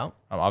 Yeah.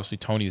 Obviously,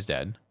 Tony's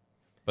dead,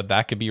 but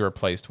that could be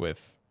replaced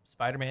with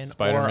Spider-Man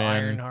or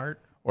Ironheart.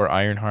 Or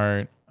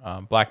Ironheart.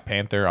 Black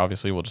Panther,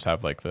 obviously, we'll just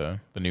have like the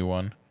new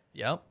one.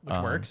 Yep, which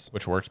works.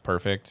 Which works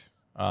perfect.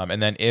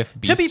 And then if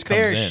Beast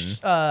comes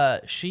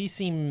in, she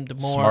seemed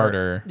more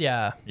smarter.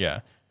 Yeah. Yeah.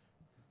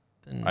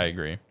 I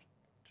agree.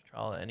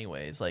 T'Challa,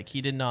 anyways, like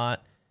he did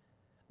not.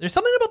 There's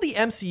something about the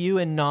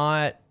MCU and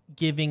not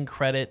giving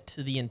credit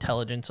to the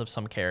intelligence of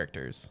some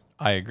characters.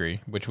 I agree,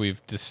 which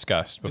we've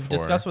discussed before. We've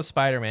discussed with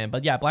Spider-Man,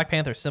 but yeah, Black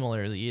Panther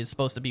similarly is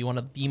supposed to be one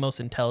of the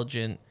most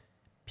intelligent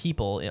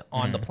people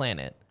on the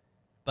planet.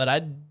 But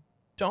I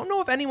don't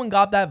know if anyone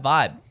got that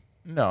vibe.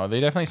 No, they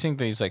definitely think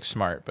that he's like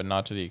smart, but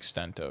not to the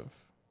extent of.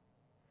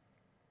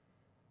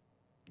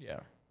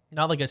 Yeah.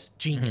 Not like a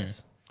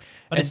genius.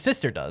 But his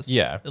sister does.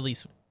 Yeah. At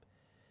least.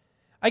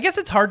 I guess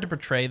it's hard to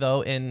portray,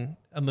 though, in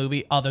a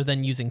movie other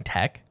than using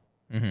tech.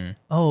 Mm-hmm.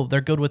 Oh,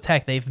 they're good with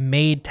tech. They've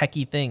made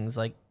techie things.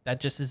 Like, that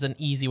just is an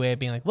easy way of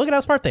being like, look at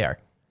how smart they are.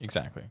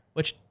 Exactly.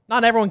 Which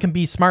not everyone can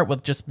be smart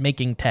with just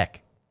making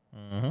tech.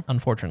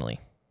 Unfortunately.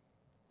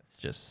 It's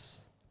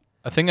just.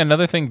 I think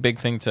another big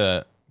thing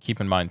to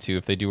keep in mind, too,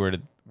 if they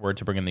were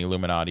to bring in the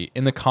Illuminati,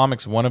 in the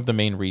comics, one of the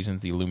main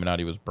reasons the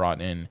Illuminati was brought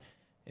in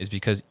is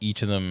because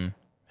each of them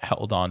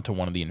held on to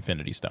one of the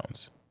Infinity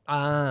Stones.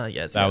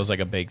 Yes. That was like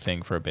a big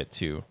thing for a bit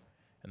too.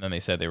 And then they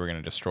said they were going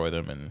to destroy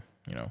them and,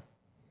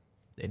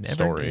 they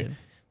never did.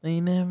 They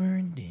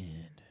never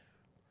did.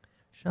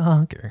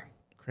 Shocker.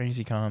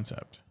 Crazy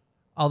concept.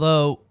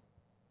 Although,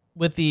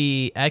 with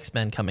the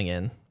X-Men coming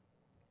in.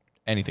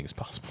 Anything is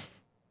possible.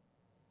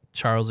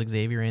 Charles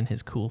Xavier in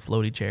his cool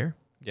floaty chair.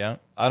 Yeah.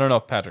 I don't know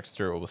if Patrick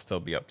Stewart will still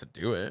be up to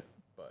do it,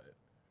 but.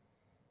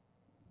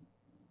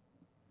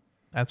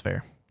 That's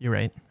fair. You're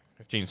right.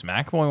 If James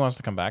McAvoy wants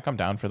to come back, I'm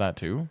down for that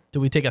too. Do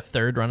we take a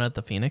third run at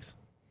the Phoenix?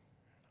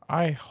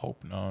 I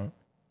hope not.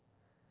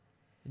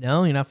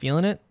 No, you're not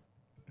feeling it?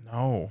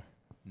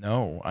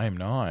 No, I am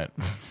not.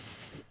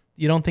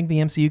 You don't think the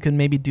MCU can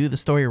maybe do the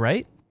story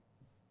right?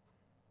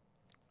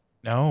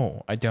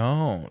 No, I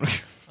don't.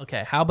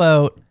 Okay, how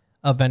about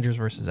Avengers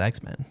versus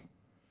X-Men?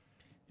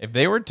 If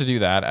they were to do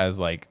that as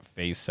like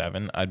Phase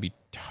 7, I'd be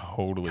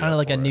totally kind of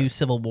like a new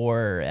Civil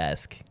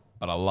War-esque.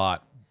 But a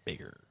lot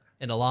bigger.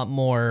 And a lot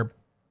more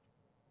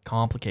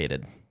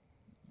complicated.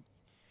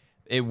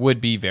 It would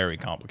be very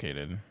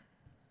complicated.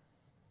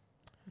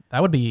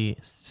 That would be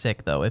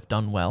sick, though, if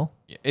done well.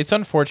 It's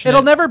unfortunate.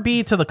 It'll never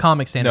be to the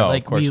comic standard. No,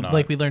 like of course not.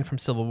 Like we learned from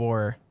Civil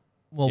War.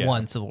 Well,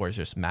 Yeah. Civil War is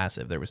just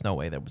massive. There was no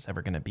way that was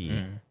ever going to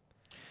be.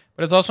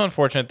 But it's also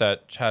unfortunate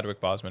that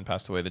Chadwick Boseman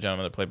passed away, the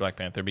gentleman that played Black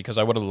Panther, because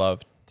I would have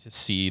loved to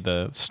see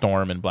the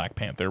Storm and Black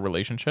Panther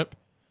relationship.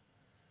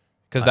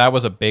 Because that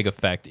was a big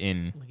effect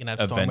in We can have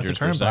Storm with Avengers the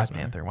turn versus Black X-Men.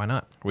 Panther. Why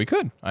not? We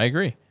could. I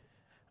agree.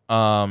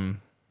 But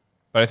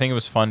But I think it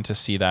was fun to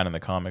see that in the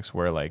comics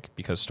where, like,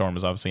 because Storm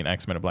was obviously an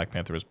X-Men and Black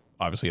Panther was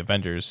obviously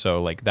Avengers,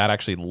 so, like, that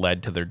actually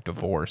led to their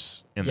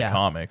divorce in the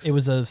comics. It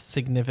was a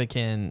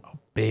significant...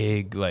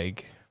 Big,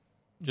 like,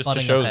 just to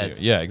butting show of you.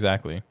 heads. Yeah,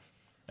 exactly.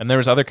 And there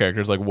was other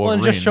characters like Wolverine.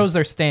 Well, it just shows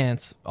their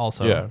stance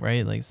also, Yeah.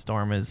 right? Like,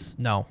 Storm is,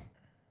 no,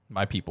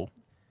 my people.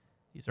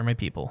 these are my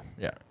people.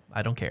 Yeah,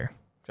 I don't care.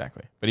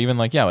 exactly. But even,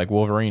 like, yeah, like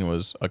Wolverine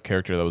was a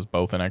character that was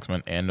both an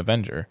X-Men and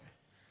Avenger.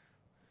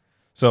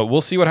 So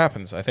we'll see what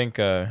happens. I think...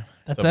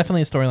 That's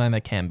definitely a storyline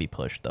that can be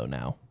pushed, though,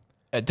 now.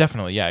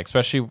 Definitely, yeah.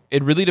 Especially,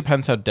 it really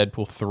depends how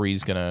Deadpool 3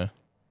 is going to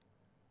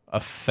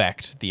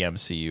affect the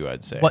MCU,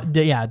 I'd say.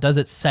 Does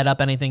it set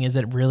up anything? Is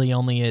it really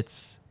only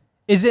is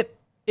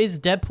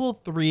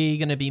Deadpool 3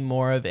 going to be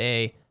more of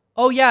a,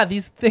 oh yeah,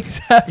 these things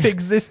have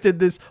existed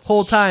this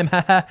whole time.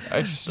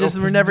 I just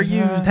were never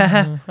used.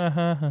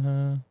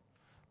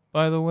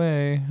 By the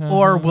way.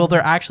 Or will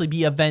there actually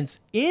be events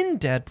in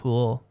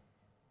Deadpool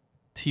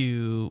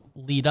to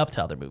lead up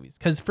to other movies?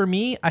 Because for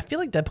me, I feel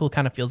like Deadpool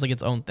kind of feels like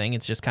its own thing.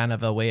 It's just kind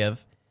of a way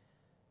of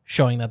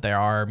showing that there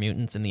are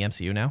mutants in the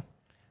MCU now.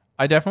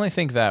 I definitely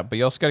think that, but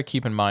you also got to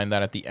keep in mind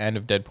that at the end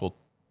of Deadpool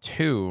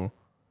 2,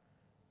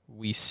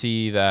 we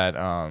see that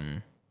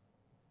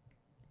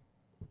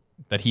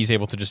that he's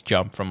able to just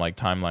jump from, like,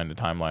 timeline to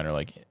timeline, or,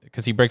 like,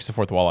 because he breaks the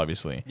fourth wall,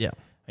 obviously. Yeah.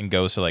 And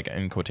goes to, like,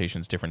 in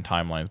quotations, different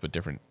timelines, but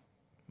different,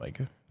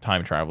 like,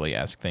 time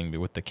travel-esque thing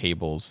with the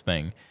Cables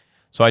thing.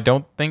 So I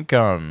don't think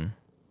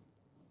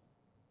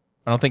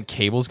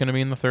Cable's going to be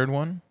in the third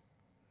one,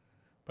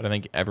 but I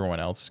think everyone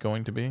else is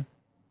going to be.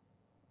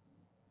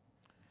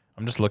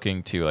 I'm just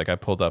looking to, like, I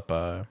pulled up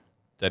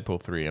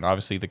Deadpool 3, and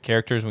obviously the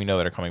characters we know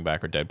that are coming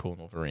back are Deadpool and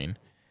Wolverine.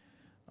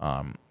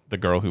 The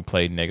girl who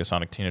played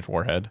Negasonic Teenage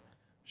Warhead,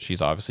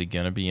 she's obviously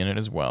going to be in it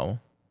as well.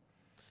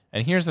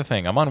 And here's the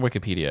thing. I'm on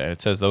Wikipedia, and it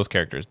says those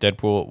characters,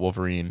 Deadpool,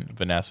 Wolverine,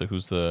 Vanessa,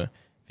 who's the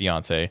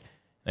fiance,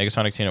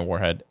 Negasonic Teenage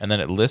Warhead, and then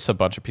it lists a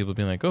bunch of people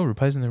being like, oh,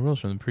 reprising their roles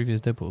from the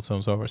previous Deadpool, so on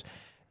and so forth.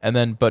 And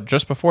then, but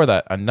just before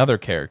that, another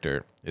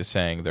character is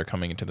saying they're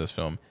coming into this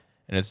film,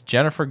 and it's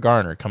Jennifer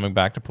Garner coming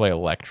back to play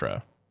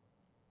Elektra,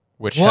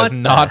 which has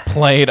not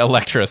played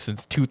Elektra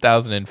since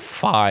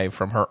 2005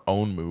 from her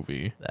own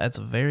movie. That's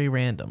very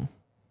random.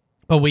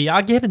 But we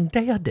are getting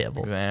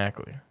Daredevil.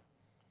 Exactly.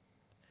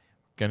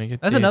 Gonna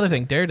get That's another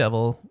thing.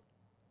 Daredevil.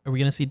 Are we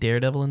going to see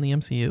Daredevil in the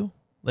MCU?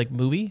 Like,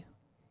 movie?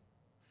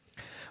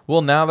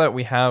 Well, now that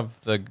we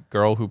have the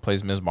girl who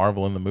plays Ms.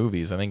 Marvel in the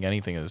movies, I think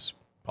anything is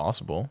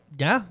possible.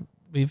 Yeah.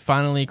 We've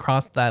finally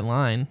crossed that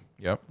line.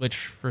 Yep. Which,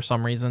 for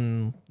some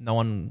reason, no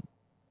one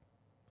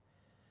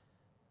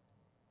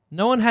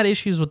had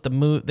issues with the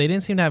movie. They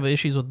didn't seem to have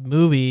issues with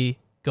movie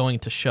going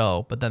to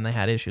show, but then they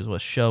had issues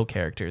with show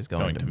characters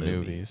going to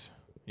movies.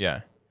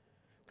 Yeah.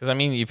 Because, I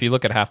mean, if you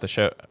look at half the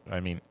show,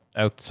 I mean,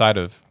 outside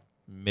of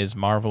Ms.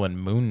 Marvel and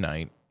Moon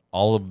Knight,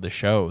 all of the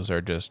shows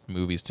are just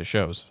movies to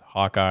shows.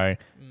 Hawkeye,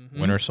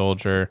 Winter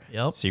Soldier,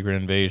 Secret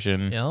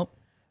Invasion. Yep.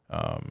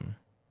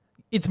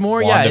 It's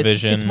more,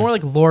 it's more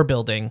like lore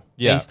building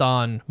based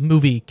on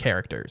movie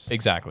characters.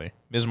 Exactly.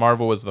 Ms.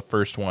 Marvel was the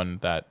first one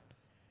that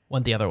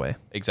went the other way.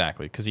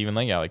 Exactly. Because even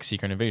like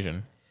Secret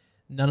Invasion.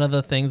 None of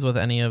the things with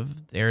any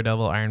of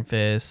Daredevil, Iron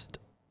Fist,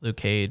 Luke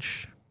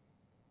Cage.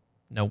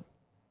 Nope.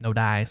 No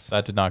dice.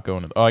 That did not go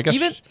into... Oh, I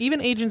guess...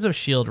 Even Agents of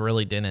S.H.I.E.L.D.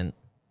 really didn't.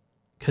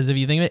 Because if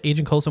you think of it,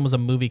 Agent Coulson was a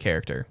movie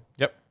character.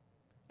 Yep.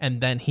 And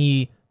then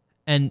he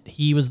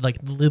was like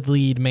the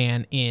lead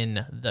man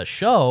in the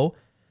show,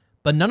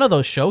 but none of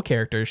those show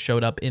characters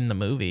showed up in the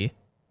movie.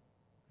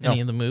 Any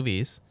of the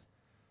movies.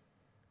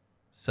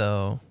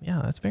 So,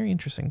 yeah, that's very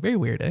interesting. Very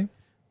weird, eh?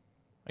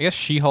 I guess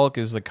She-Hulk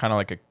is kind of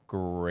like a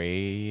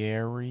gray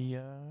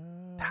area.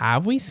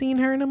 Have we seen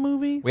her in a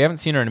movie? We haven't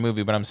seen her in a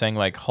movie, but I'm saying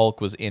like Hulk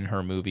was in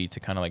her movie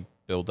to kind of like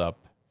build up.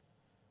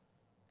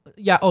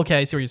 Yeah, okay,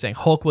 I see what you're saying.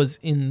 Hulk was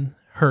in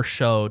her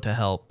show to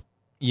help.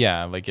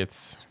 Yeah, like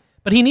it's...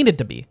 But he needed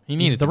to be.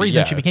 He's the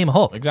reason she became a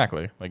Hulk.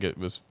 Exactly. Like it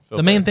was...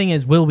 The main thing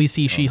is, will we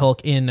see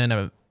She-Hulk in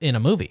a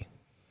movie?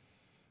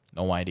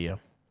 No idea.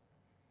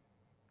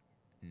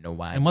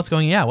 And what's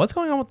going on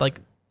with like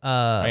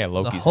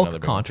Loki's the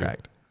Hulk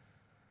contract?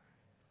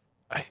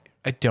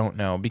 I don't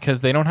know,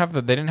 because they didn't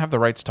have the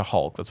rights to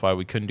Hulk. That's why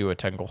we couldn't do a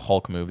technical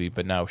Hulk movie,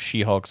 but now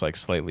She-Hulk's like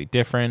slightly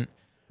different.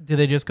 Do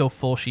they just go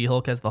full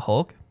She-Hulk as the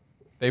Hulk?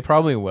 They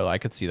probably will. I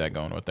could see that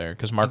going with there,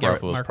 because Mark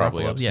Ruffalo is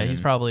probably up soon. He's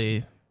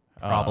probably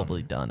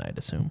done, I'd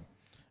assume.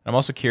 I'm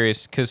also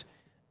curious, because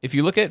if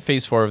you look at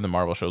Phase 4 of the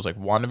Marvel shows, like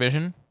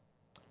WandaVision,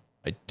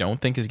 I don't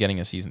think is getting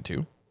a Season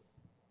 2.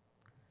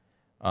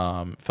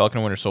 Falcon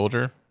and Winter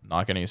Soldier,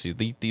 not getting a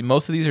season.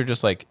 Most of these are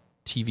just like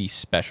TV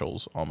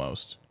specials,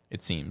 almost,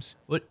 it seems.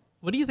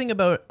 What do you think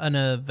about an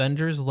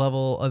Avengers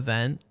level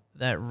event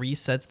that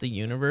resets the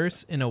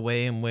universe in a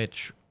way in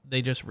which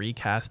they just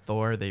recast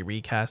Thor, they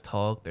recast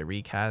Hulk, they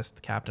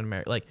recast Captain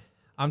America? Like,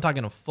 I'm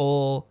talking a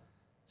full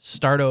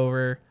start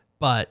over,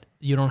 but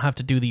you don't have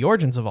to do the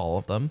origins of all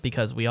of them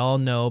because we all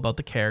know about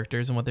the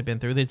characters and what they've been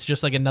through. It's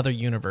just like another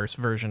universe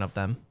version of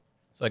them.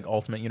 It's like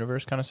Ultimate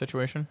Universe kind of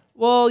situation?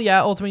 Well,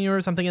 yeah, Ultimate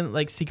Universe. I'm thinking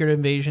like Secret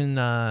Invasion,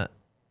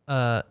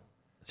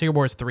 Secret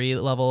Wars 3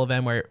 level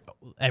event where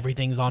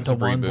everything's onto a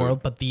one reboot.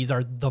 world, but these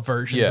are the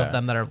versions Yeah. of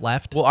them that are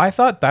left. Well, I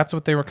thought that's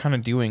what they were kind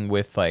of doing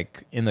with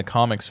like in the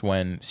comics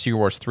when Secret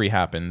Wars 3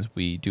 happens,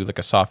 we do like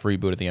a soft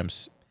reboot of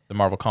the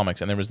Marvel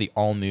comics, and there was the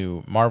all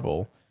new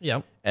Marvel,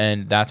 Yeah.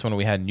 and that's when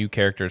we had new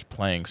characters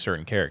playing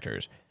certain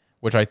characters,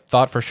 which I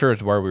thought for sure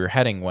is where we were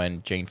heading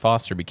when Jane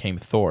Foster became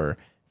Thor,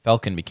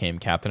 Falcon became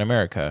Captain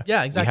America.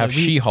 Yeah, exactly. We have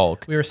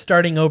She-Hulk. We were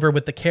starting over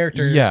with the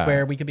characters Yeah.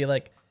 where we could be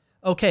like,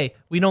 okay,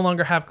 we no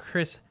longer have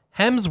Chris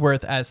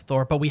Hemsworth as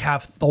Thor, but we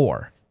have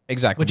Thor.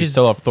 Exactly. Which We is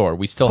still have Thor.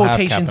 We still have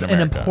Quotations, Captain an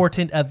America.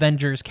 important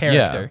Avengers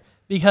character.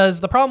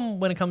 Because the problem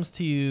when it comes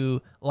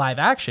to live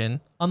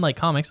action, unlike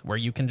comics, where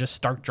you can just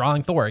start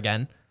drawing Thor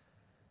again.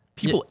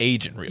 People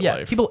age in real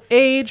life. People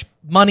age,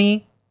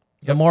 money.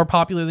 The more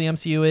popular the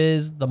MCU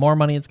is, the more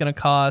money it's going to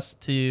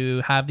cost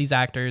to have these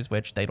actors,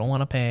 which they don't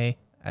want to pay,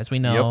 as we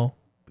know.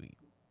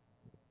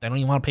 They don't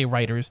even want to pay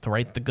writers to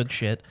write the good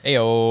shit.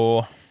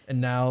 Ayo.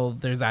 And now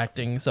there's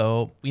acting,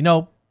 so we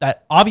know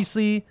that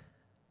obviously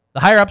the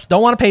higher ups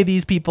don't want to pay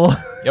these people.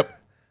 Yep.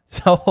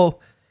 So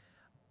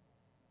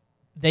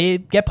they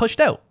get pushed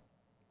out.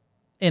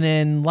 And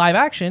in live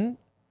action,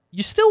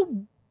 you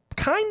still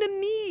kind of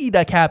need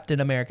a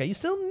Captain America. You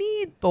still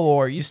need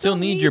Thor. You Still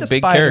need your a big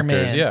Spider-Man.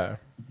 characters, yeah.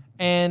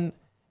 And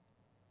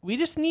we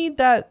just need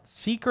that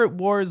Secret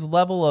Wars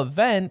level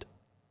event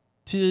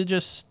to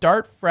just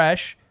start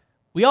fresh.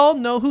 We all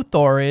know who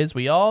Thor is.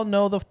 We all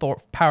know the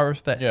Thor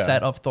powers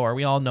set of Thor.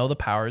 We all know the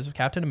powers of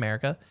Captain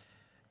America.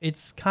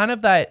 It's kind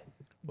of that.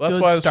 Well, that's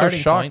good why I was so starting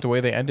shocked point. the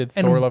way they ended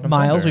And Thor: Love and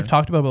Miles, Thunder. we've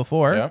talked about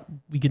before. Yeah.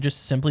 We could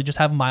just simply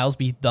have Miles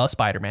be the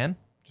Spider-Man.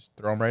 Just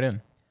throw him right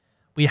in.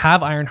 We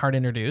have Ironheart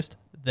introduced.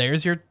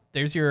 There's your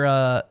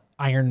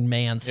Iron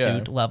Man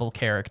suit level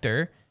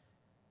character.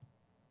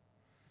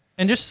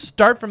 And just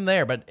start from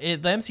there. But the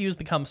MCU's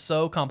become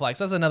so complex.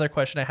 That's another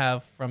question I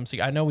have from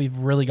Secret. I know we've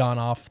really gone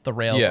off the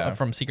rails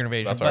from Secret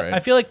Invasion. That's but all right. I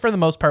feel like for the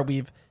most part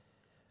we've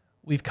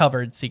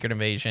covered Secret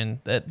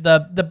Invasion.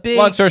 The big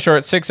Long story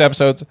short, 6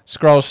 episodes.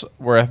 Skrulls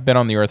have been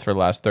on the Earth for the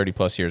last 30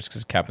 plus years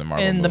because Captain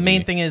Marvel. and movie. the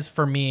main thing is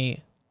for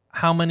me,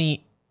 how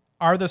many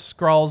are the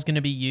Skrulls going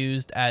to be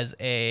used as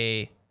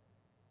a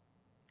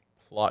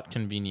plot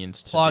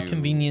convenience.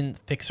 convenient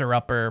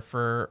fixer-upper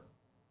for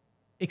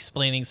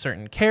explaining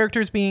certain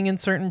characters being in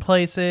certain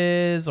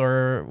places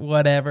or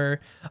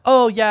whatever.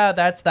 Oh, yeah,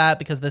 that's that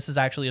because this is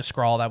actually a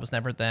Skrull. That was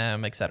never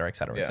them, et cetera, et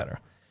cetera, et cetera.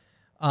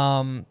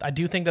 I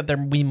do think that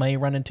we may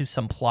run into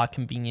some plot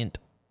convenient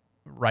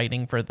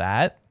writing for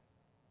that,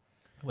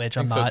 which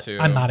I'm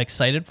not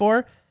excited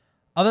for.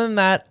 Other than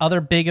that, other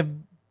big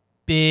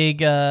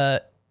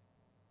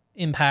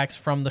impacts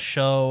from the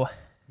show.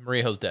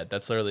 Maria Hill's dead.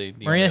 That's literally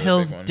the Maria only other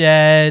Hill's big one.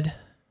 dead.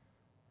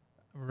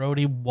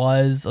 Rhodey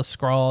was a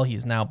Skrull.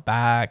 He's now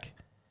back.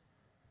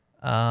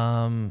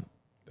 The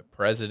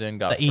president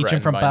got The agent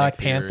threatened from by Black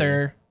Nick Fury.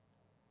 Panther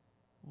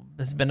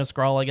has been a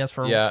Skrull, I guess,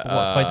 for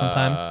quite some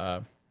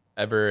time.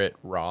 Everett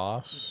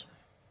Ross.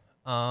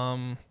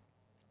 And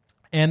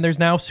there's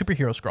now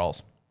superhero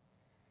Skrulls.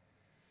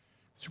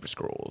 Super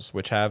Skrulls,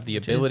 which have the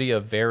ability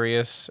of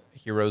various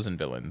heroes and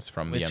villains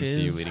from the Which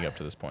MCU is- leading up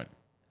to this point.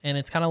 And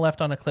it's kind of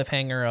left on a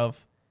cliffhanger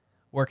of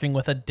working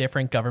with a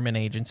different government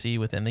agency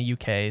within the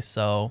UK.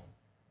 So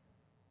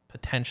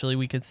potentially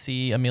we could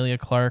see Emilia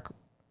Clarke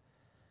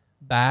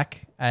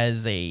back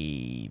as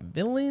a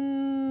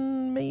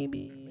villain,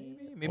 maybe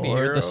Maybe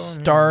or hero, the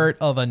start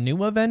of a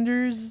new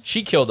Avengers.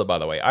 She killed it, by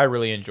the way. I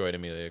really enjoyed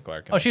Emilia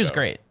Clarke. in Oh, the she was show.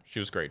 great. She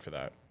was great for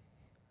that.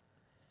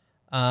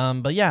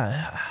 But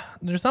yeah,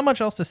 there's not much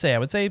else to say. I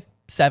would say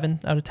 7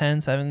 out of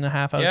 10, 7.5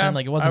 out of Yeah, 10.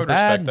 Like it I wasn't would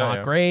bad, respect that, not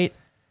yeah. great.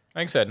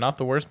 Like I said, not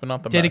the worst, but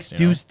not the Did best.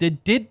 you know?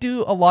 did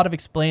do a lot of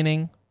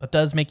explaining, but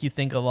does make you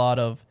think a lot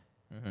of,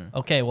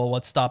 okay, well,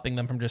 what's stopping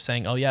them from just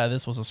saying, oh yeah,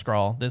 this was a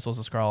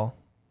Skrull,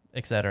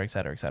 et cetera, et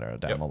cetera, et cetera,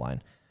 down the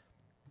line.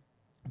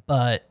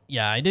 But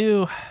yeah, I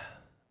do.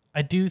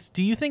 Do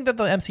you think that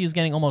the MCU is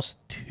getting almost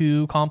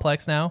too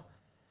complex now?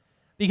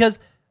 Because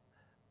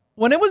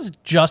when it was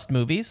just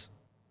movies,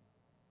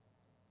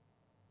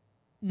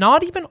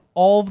 not even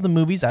all of the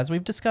movies, as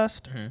we've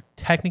discussed,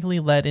 technically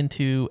led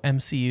into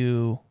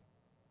MCU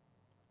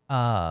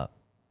plot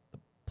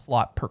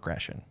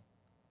progression.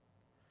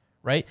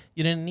 Right?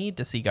 You didn't need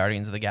to see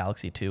Guardians of the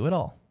Galaxy 2 at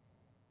all.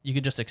 You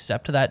could just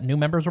accept that new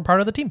members were part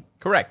of the team.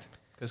 Correct.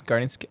 Because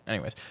Guardians...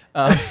 Anyways.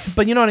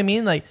 But you know what I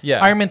mean? Like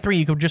Yeah. Iron Man 3,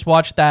 you could just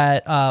watch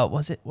that.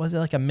 Was it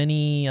like a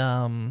mini...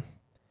 it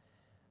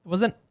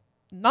wasn't...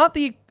 Not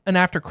an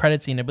after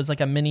credit scene. It was like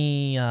a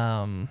mini...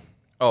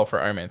 for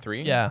Iron Man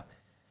 3? yeah.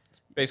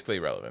 It's basically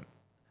irrelevant.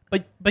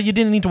 But you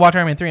didn't need to watch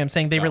Iron Man 3. I'm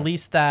saying they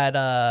released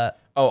that...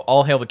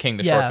 All Hail the King,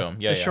 the short film.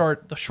 Yeah,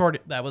 the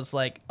short that was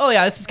like, oh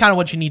yeah, this is kind of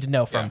what you need to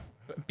know from.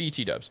 Yeah.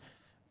 BT dubs.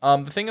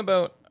 The thing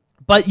about...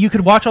 But you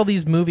could watch all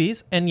these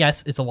movies, and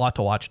yes, it's a lot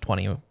to watch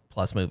 20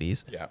 plus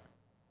movies. Yeah.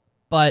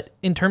 But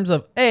in terms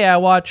of, hey, I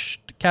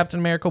watched Captain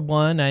America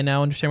 1, I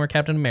now understand where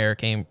Captain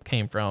America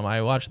came from.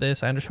 I watched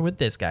this, I understand where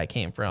this guy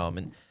came from.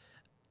 And,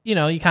 you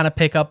know, you kind of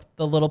pick up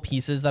the little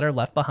pieces that are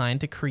left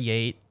behind to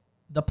create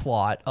the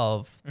plot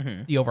of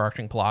the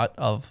overarching plot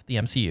of the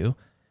MCU,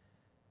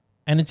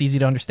 and it's easy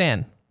to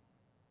understand.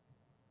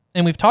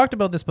 And we've talked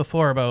about this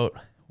before about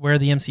where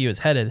the MCU is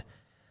headed,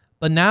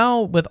 but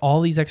now with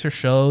all these extra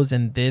shows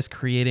and this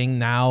creating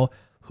now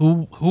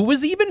who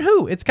was even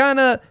who, it's kind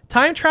of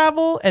time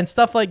travel and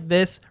stuff like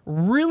this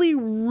really,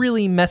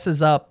 really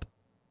messes up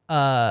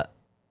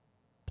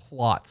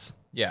plots.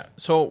 Yeah.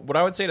 So what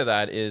I would say to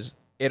that is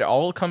it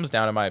all comes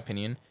down, in my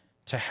opinion,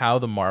 to how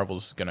the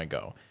Marvel's is going to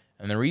go.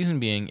 And the reason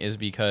being is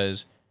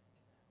because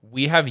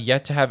we have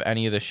yet to have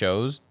any of the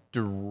shows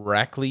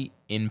directly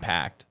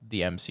impact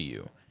the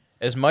MCU.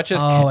 As much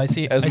as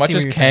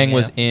Kang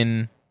was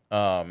in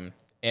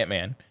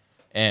Ant-Man,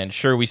 and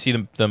sure, we see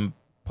the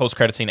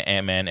post-credit scene of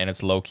Ant-Man, and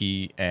it's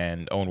Loki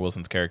and Owen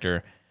Wilson's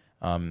character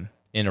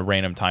in a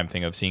random time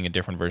thing of seeing a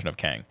different version of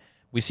Kang.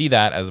 We see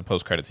that as a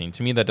post-credit scene.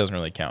 To me, that doesn't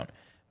really count.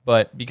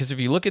 But because if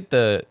you look at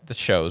the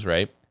shows,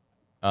 right?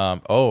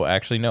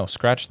 Actually, no,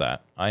 scratch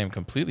that. I am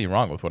completely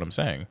wrong with what I'm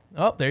saying.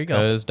 Oh, there you go.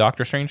 Because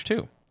Doctor Strange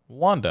 2,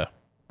 WandaVision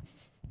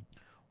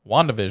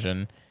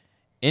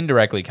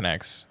indirectly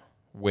connects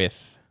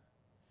with...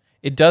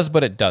 It does,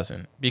 but it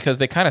doesn't. Because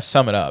they kind of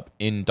sum it up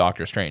in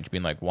Doctor Strange,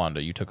 being like,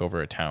 Wanda, you took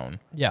over a town.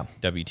 Yeah.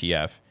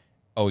 WTF.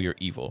 Oh, you're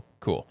evil.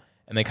 Cool.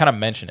 And they kind of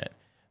mention it.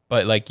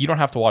 But, like, you don't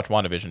have to watch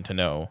WandaVision to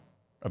know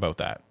about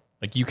that.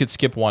 Like, you could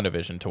skip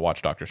WandaVision to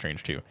watch Doctor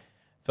Strange 2.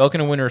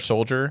 Falcon and Winter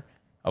Soldier,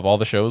 of all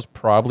the shows,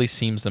 probably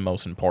seems the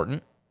most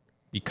important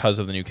because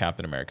of the new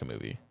Captain America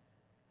movie.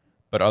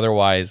 But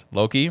otherwise,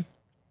 Loki,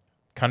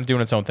 kind of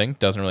doing its own thing.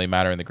 Doesn't really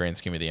matter in the grand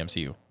scheme of the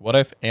MCU. What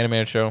If?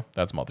 Animated show?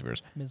 That's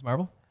multiverse. Ms.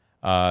 Marvel?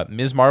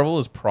 Ms. Marvel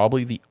is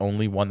probably the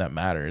only one that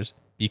matters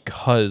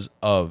because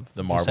of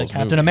the Marvel's movie.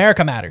 Captain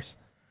America matters.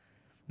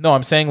 No,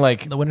 I'm saying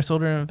like... The Winter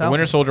Soldier and Falcon? The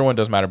Winter Soldier one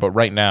does matter, but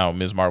right now,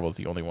 Ms. Marvel is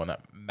the only one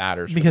that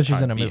matters. Because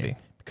she's in a movie.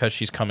 Because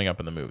she's coming up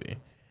in the movie.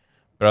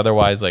 But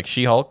otherwise, like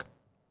She-Hulk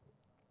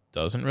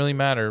doesn't really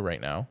matter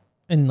right now.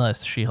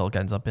 Unless She-Hulk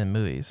ends up in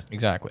movies.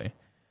 Exactly.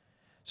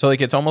 So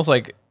like it's almost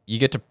like you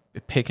get to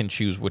pick and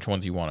choose which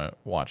ones you want to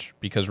watch.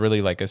 Because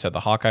really, like I said, the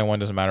Hawkeye one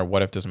doesn't matter.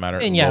 What If doesn't matter.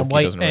 And yeah, Loki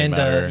White doesn't really and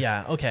matter.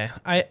 yeah, okay.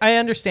 I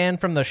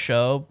understand from the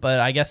show, but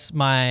I guess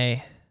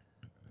my...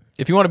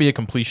 If you want to be a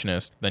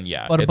completionist, then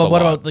yeah. But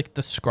what about like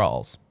the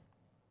Skrulls?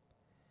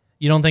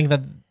 You don't think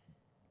that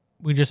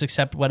we just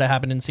accept what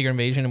happened in Secret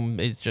Invasion and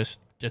it's just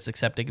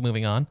accept it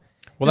moving on?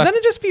 Well, then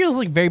it just feels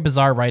like very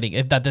bizarre writing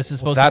if that this is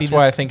supposed to be. That's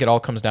why I think it all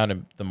comes down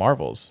to the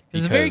Marvels.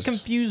 It's very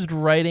confused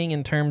writing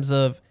in terms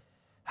of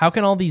how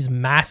can all these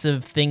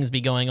massive things be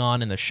going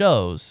on in the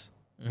shows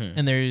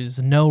and there's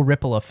no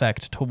ripple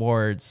effect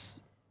towards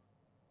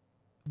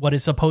what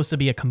is supposed to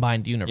be a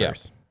combined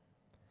universe. Yeah.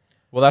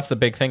 Well, that's the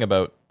big thing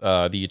about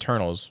the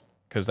Eternals,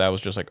 because that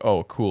was just like,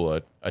 oh, cool,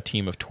 a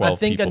team of 12 people. I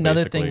think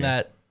another basically. thing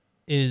that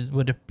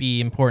would be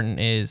important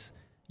is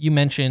you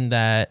mentioned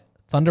that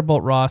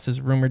Thunderbolt Ross is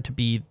rumored to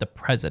be the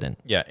president.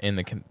 Yeah, in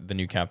the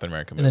new Captain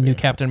America movie. In the new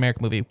Captain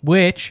America movie,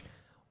 which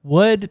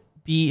would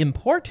be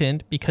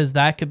important because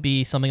that could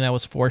be something that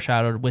was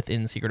foreshadowed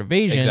within Secret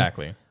Invasion.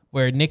 Exactly.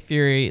 Where Nick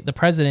Fury, the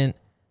president,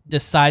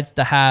 decides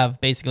to have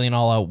basically an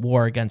all-out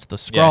war against the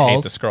Skrulls. Yeah, I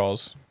hate the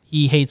Skrulls.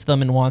 He hates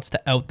them and wants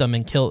to out them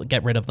and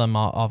get rid of them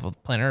off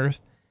of planet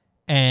Earth.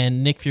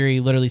 And Nick Fury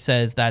literally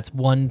says that's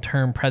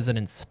one-term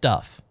president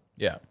stuff.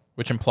 Yeah.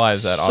 Which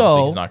implies that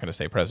obviously he's not going to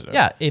stay president.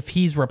 Yeah, if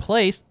he's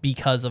replaced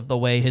because of the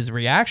way his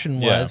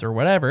reaction was or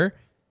whatever,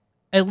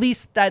 at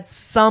least that's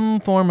some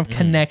form of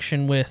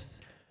connection with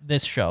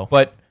this show.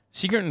 But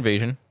Secret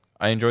Invasion,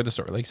 I enjoyed the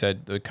story. Like I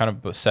said,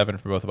 kind of 7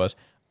 for both of us.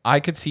 I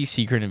could see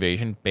Secret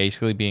Invasion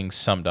basically being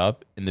summed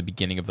up in the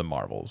beginning of the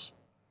Marvels.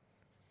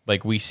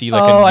 Like we see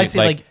like... I see.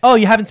 Like,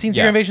 you haven't seen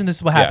Secret Invasion? This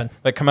is what happened.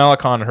 Like Kamala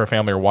Khan and her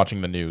family are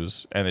watching the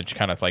news, and it's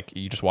kind of like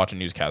you just watch a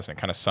newscast and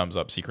it kind of sums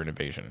up Secret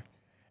Invasion.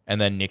 And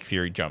then Nick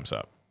Fury jumps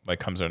up, like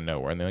comes out of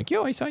nowhere, and they're like,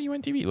 "Yo, I saw you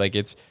on TV." Like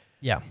it's,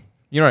 you know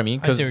what I mean?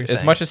 Because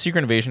as much as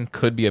Secret Invasion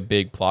could be a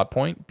big plot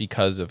point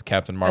because of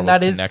Captain Marvel's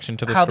connection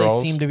to the Skrulls, how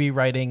they seem to be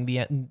writing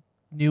the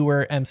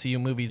newer MCU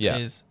movies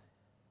is,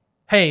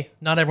 hey,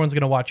 not everyone's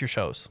gonna watch your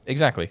shows.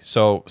 Exactly.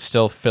 So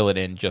still fill it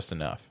in just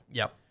enough.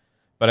 Yep.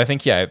 But I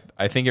think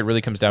I think it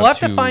really comes down. We'll have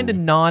to find a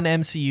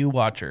non-MCU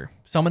watcher,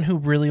 someone who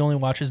really only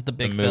watches the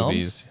big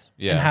movies, films,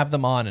 and have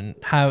them on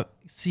and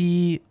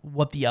see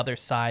what the other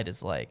side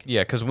is like.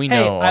 Yeah, because we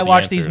know. I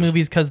watch these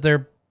movies because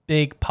they're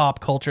big pop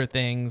culture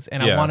things,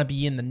 and I want to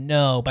be in the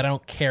know, but I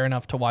don't care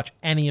enough to watch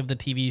any of the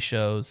TV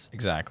shows.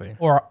 Exactly.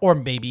 Or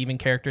maybe even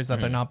characters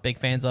that they're not big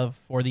fans of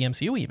for the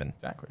MCU even.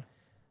 Exactly.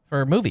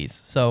 For movies.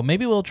 So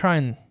maybe we'll try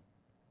and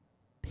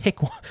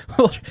pick one.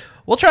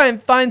 We'll try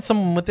and find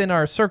someone within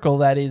our circle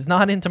that is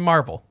not into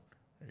Marvel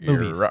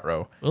movies.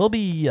 Ruh-roh. It'll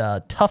be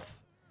tough.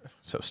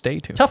 So stay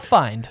tuned. Tough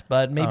find,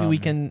 but maybe we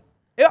can...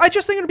 I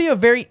just think it'll be a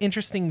very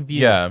interesting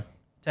view to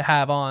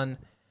have on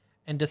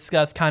and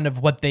discuss kind of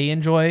what they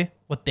enjoy,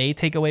 what they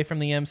take away from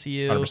the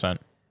MCU. 100%.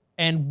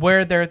 And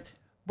where they're...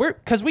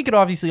 Because we could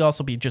obviously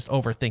also be just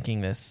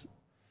overthinking this.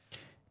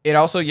 It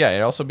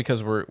also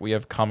because we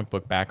have comic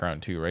book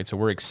background too, right? So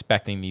we're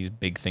expecting these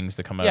big things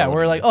to come out. Yeah,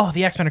 we're like, oh,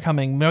 the X-Men are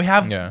coming. We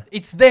have,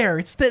 it's there.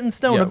 It's set in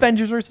stone. Yeah.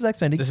 Avengers versus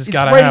X-Men. This has it's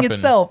gotta writing happen.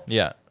 itself.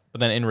 Yeah. But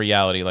then in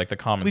reality, like the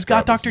common We've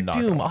got scrub is Doctor not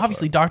Doom. gonna work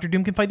Obviously, out. Doctor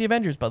Doom can fight the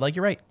Avengers, but like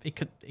you're right, it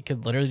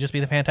could literally just be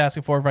the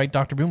Fantastic Four fight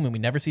Doctor Doom, and we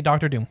never see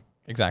Doctor Doom.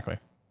 Exactly.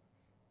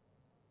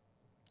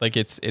 Like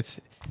it's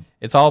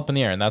all up in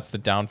the air, and that's the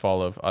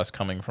downfall of us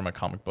coming from a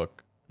comic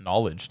book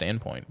knowledge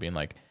standpoint, being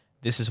like,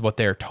 this is what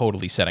they're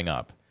totally setting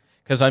up.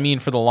 Because I mean,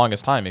 for the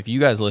longest time, if you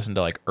guys listen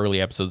to like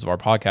early episodes of our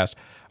podcast,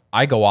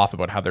 I go off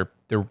about how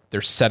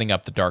they're setting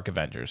up the Dark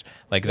Avengers.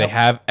 Like they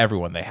have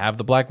everyone. They have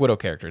the Black Widow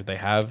character. They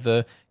have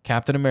the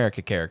Captain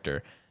America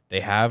character. They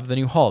have the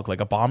new Hulk.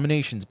 Like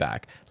Abomination's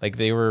back. Like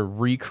they were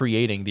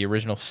recreating the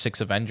original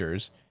 6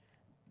 Avengers.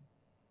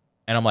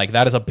 And I'm like,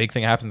 that is a big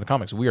thing that happens in the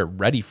comics. We are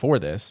ready for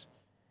this.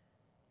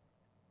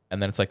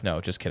 And then it's like,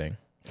 no, just kidding.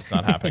 It's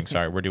not happening.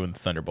 Sorry, we're doing the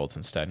Thunderbolts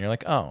instead. And you're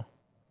like, oh,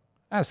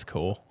 that's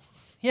cool.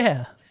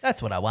 Yeah,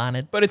 that's what I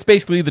wanted. But it's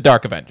basically the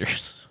Dark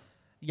Avengers.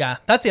 Yeah,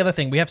 that's the other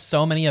thing. We have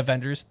so many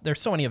Avengers.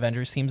 There's so many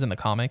Avengers teams in the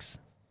comics.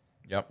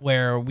 Yep.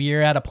 Where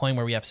we're at a point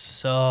where we have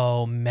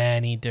so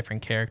many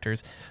different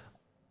characters.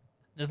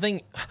 The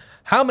thing,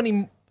 how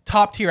many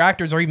top tier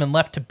actors are even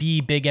left to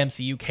be big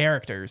MCU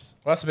characters?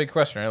 Well, that's a big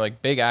question, right?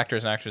 Like big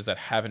actors and actors that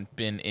haven't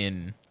been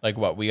in, like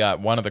what we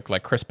got. One of the,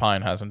 like Chris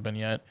Pine hasn't been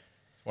yet.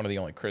 One of the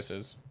only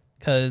Chris's.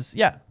 Because,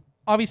 yeah,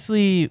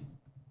 obviously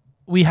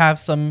we have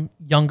some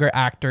younger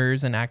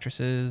actors and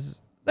actresses.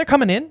 They're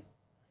coming in.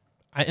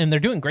 And they're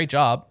doing a great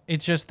job.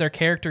 It's just their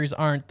characters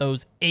aren't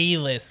those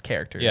A-list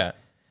characters. Yeah.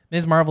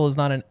 Ms. Marvel is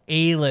not an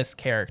A-list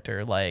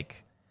character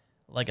like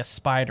a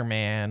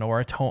Spider-Man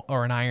or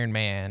or an Iron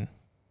Man.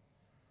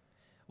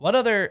 What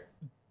other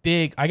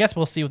big... I guess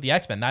we'll see with the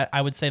X-Men.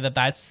 I would say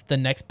that's the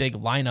next big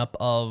lineup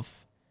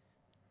of...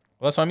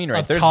 Well, that's what I mean, right?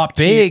 Of There's top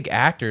big tier-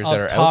 actors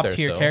that are top out there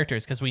tier still.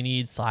 characters, because we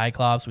need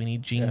Cyclops, we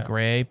need Jean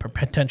Grey,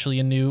 potentially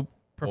a new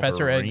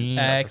Professor Wolverine,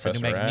 X, a new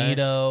Professor X.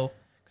 Magneto.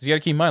 Because you got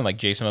to keep in mind, like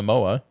Jason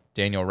Momoa,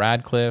 Daniel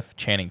Radcliffe,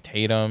 Channing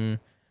Tatum,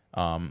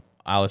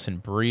 Allison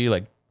Brie,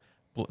 like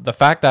the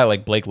fact that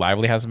like Blake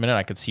Lively hasn't been in,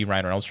 I could see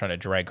Ryan Reynolds trying to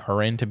drag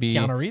her in to be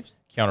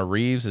Keanu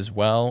Reeves. as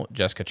well,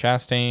 Jessica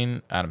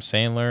Chastain, Adam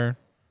Sandler.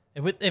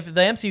 If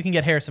the MCU can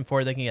get Harrison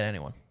Ford, they can get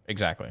anyone.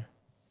 Exactly.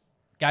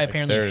 Guy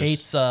apparently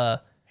hates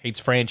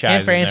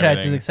franchises.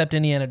 franchises except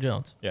Indiana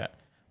Jones. Yeah.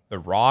 The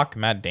Rock,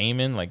 Matt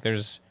Damon, like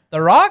there's...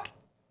 The Rock?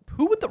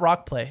 Who would The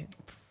Rock play?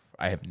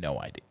 I have no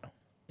idea.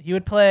 He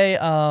would play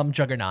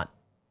Juggernaut.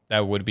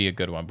 That would be a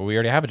good one, but we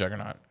already have a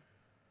Juggernaut.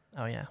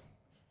 Oh, yeah.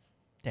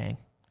 Dang.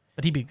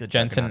 But he'd be a good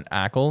Jensen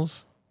Juggernaut.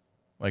 Ackles,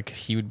 like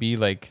he would be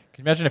like...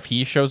 Can you imagine if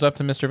he shows up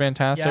to Mr.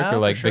 Fantastic Yeah, or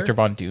like for sure. Victor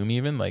Von Doom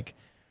even? Like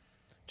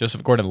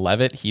Joseph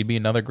Gordon-Levitt, he'd be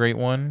another great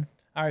one.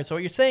 All right, so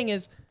what you're saying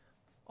is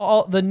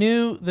all the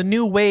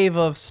new wave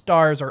of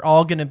stars are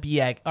all going to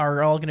be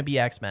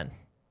X-Men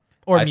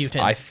or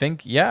mutants. I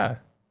think, yeah.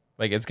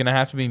 Like it's going to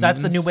have to be So that's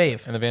the mutants new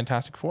wave. and the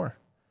Fantastic Four.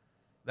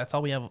 That's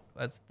all we have.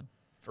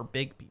 For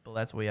big people,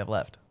 that's what we have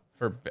left.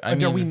 Who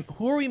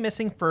Who are we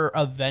missing for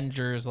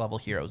Avengers level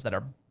heroes that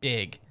are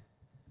big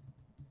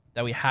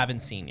that we haven't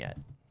seen yet?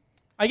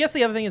 I guess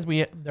the other thing is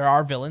there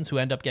are villains who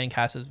end up getting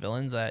cast as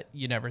villains that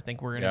you never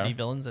think were going to be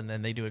villains, and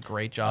then they do a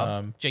great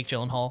job. Jake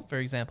Gyllenhaal, for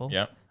example.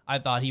 Yeah. I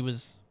thought he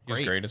was great.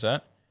 He's great as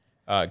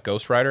that.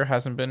 Ghost Rider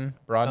hasn't been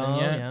brought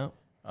in yet. Yeah.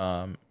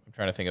 I'm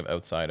trying to think of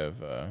outside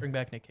of... Bring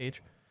back Nick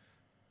Cage.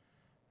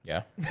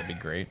 Yeah, that'd be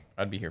great.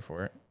 I'd be here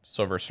for it.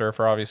 Silver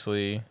Surfer,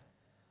 obviously.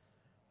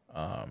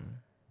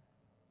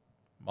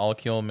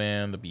 Molecule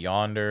Man, The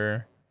Beyonder.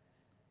 I'm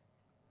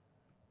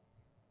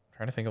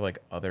trying to think of like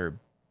other...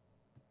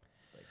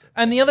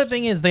 And the other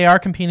thing is they are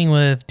competing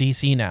with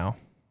DC now.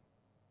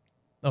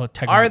 Oh,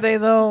 Are they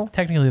though?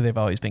 Technically, they've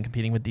always been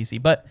competing with DC,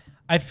 but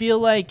I feel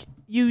like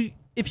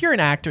if you're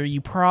an actor,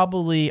 you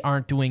probably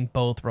aren't doing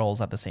both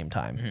roles at the same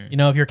time. Mm-hmm. You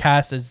know, if you're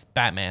cast as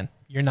Batman,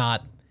 you're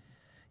not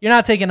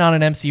taking on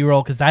an MCU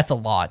role because that's a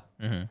lot.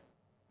 Mm-hmm.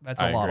 That's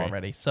a I lot agree.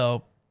 already.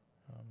 So,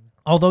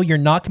 although you're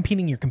not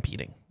competing, you're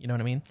competing. You know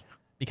what I mean?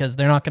 Because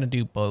they're not going to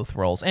do both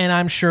roles, and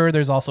I'm sure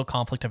there's also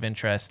conflict of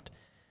interest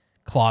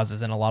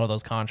clauses in a lot of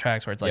those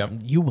contracts where it's like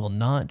you will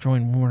not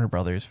join Warner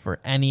Brothers for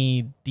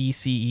any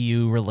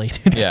DCEU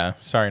related. Yeah,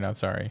 sorry, not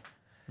sorry.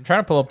 I'm trying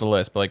to pull up the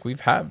list, but like we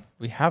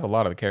have a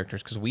lot of the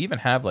characters because we even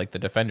have like the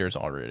Defenders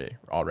already.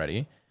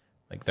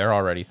 Like they're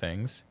already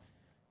things.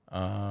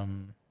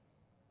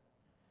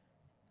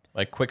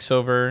 Like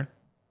Quicksilver,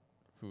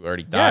 who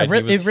already died.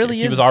 Yeah,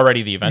 he was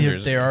already the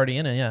Avengers. They're already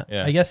in it.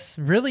 Yeah. I guess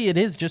really it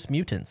is just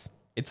mutants.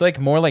 It's like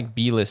more like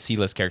B-list,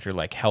 C-list character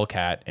like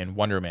Hellcat and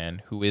Wonder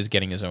Man, who is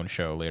getting his own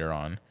show later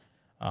on.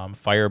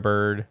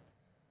 Firebird,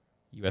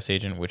 U.S.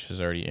 Agent, which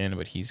is already in,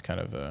 but he's kind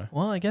of a...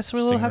 Well, I guess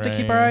we'll have to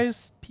keep our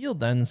eyes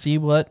peeled then and see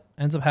what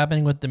ends up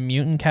happening with the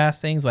mutant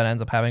castings, what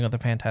ends up happening with the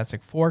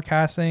Fantastic Four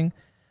casting.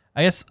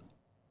 I guess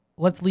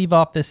let's leave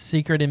off this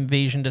Secret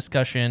Invasion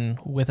discussion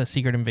with a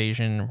Secret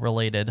Invasion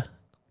related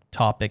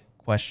topic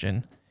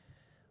question,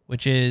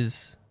 which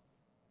is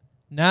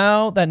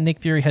now that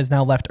Nick Fury has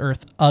now left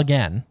Earth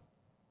again,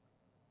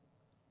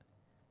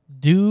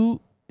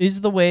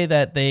 is the way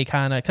that they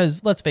kind of,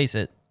 because let's face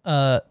it,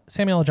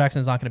 Samuel L. Jackson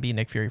is not going to be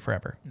Nick Fury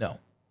forever. No.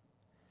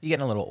 He's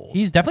getting a little old.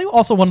 He's definitely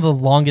also one of the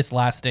longest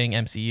lasting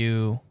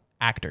MCU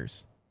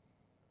actors.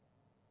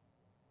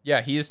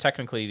 Yeah, he is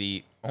technically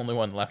the only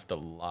one left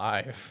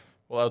alive.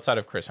 Well, outside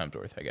of Chris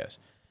Hemsworth, I guess.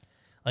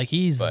 Like,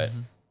 he's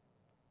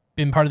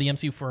been part of the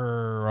MCU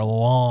for a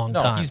long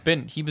time.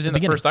 No, he was in the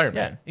first Iron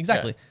Man. Yeah,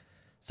 exactly. Yeah.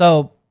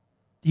 So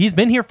he's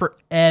been here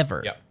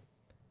forever. Yeah.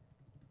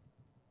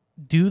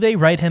 Do they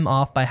write him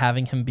off by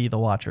having him be the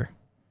Watcher?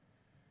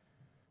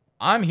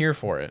 I'm here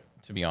for it,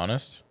 to be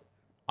honest.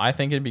 I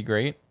think it'd be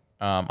great.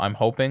 I'm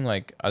hoping,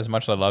 like, as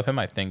much as I love him,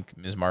 I think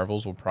Ms.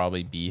 Marvel's will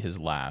probably be his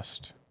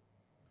last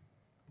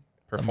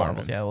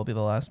performance. Yeah, will be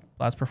the last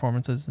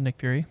performance as Nick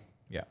Fury.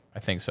 Yeah, I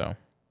think so.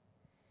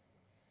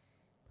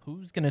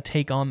 Who's going to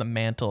take on the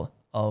mantle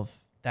of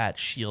that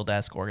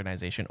SHIELD-esque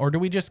organization? Or do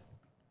we just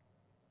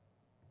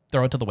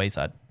throw it to the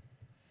wayside?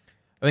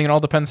 I think it all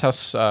depends how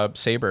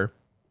Saber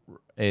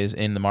is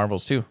in the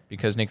Marvels too,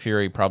 because Nick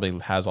Fury probably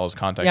has all his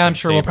contacts. Yeah, I'm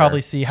sure we'll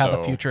probably see how the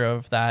so future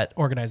of that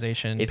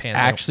organization it's pans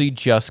actually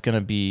just going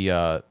to be,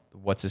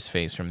 what's his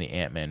face from the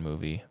Ant-Man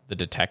movie? The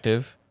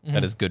detective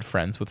that is good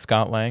friends with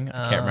Scott Lang.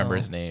 I can't remember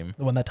his name.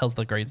 The one that tells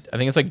the grades. I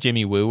think it's like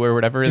Jimmy Woo or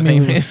whatever his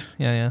name is.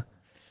 Yeah.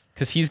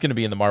 Because he's going to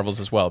be in the Marvels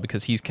as well,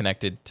 because he's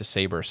connected to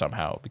Saber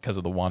somehow because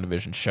of the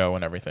WandaVision show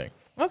and everything.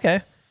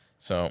 Okay.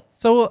 So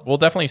we'll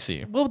definitely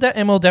see. We'll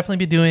definitely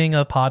be doing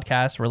a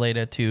podcast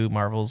related to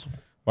Marvels,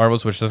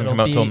 which doesn't come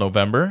out till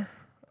November.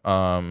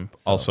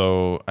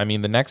 Also, I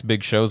mean, the next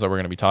big shows that we're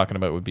going to be talking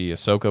about would be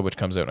Ahsoka, which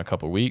comes out in a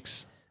couple of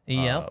weeks.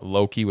 Yep.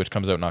 Loki, which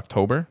comes out in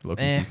October.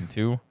 Loki season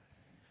 2.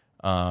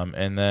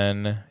 And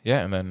then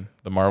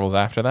the Marvels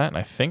after that. And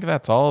I think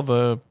that's all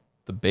the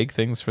big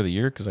things for the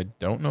year, because I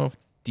don't know if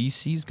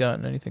DC's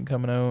gotten anything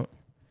coming out.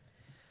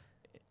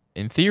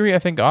 In theory, I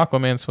think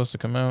Aquaman's supposed to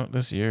come out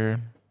this year.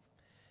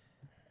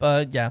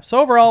 But yeah, so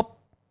overall,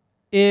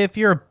 if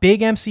you're a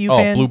big MCU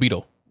fan, Blue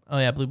Beetle. Oh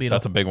yeah, Blue Beetle.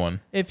 That's a big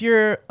one. If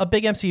you're a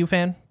big MCU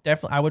fan,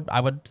 definitely I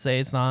would say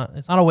it's not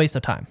a waste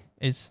of time.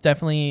 It's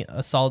definitely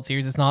a solid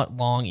series. It's not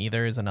long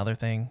either, is another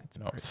thing.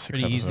 It's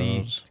pretty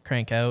easy to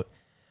crank out.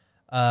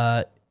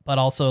 But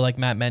also, like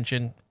Matt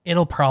mentioned,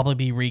 it'll probably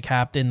be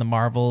recapped in the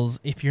Marvels.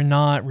 If you're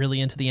not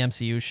really into the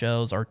MCU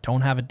shows or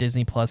don't have a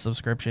Disney Plus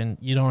subscription,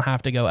 you don't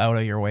have to go out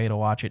of your way to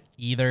watch it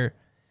either.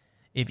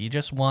 If you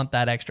just want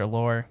that extra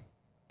lore,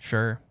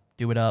 sure,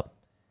 do it up.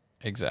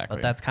 Exactly.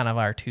 But that's kind of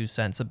our 2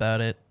 cents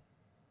about it.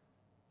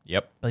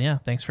 Yep. But yeah,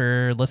 thanks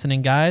for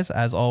listening, guys.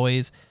 As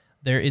always,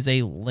 there is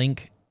a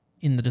link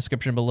in the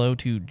description below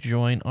to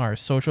join our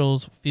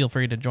socials. Feel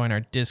free to join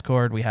our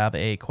Discord. We have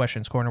a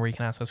questions corner where you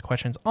can ask us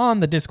questions on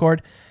the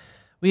Discord.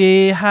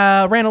 We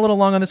ran a little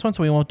long on this one,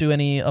 so we won't do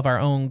any of our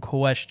own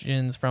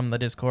questions from the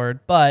Discord,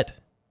 but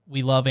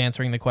we love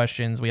answering the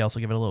questions. We also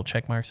give it a little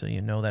check mark so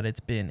you know that it's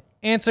been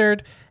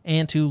answered,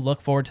 and to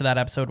look forward to that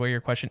episode where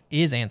your question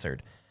is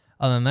answered.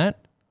 Other than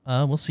that,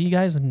 we'll see you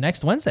guys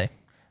next Wednesday.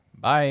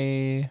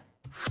 Bye.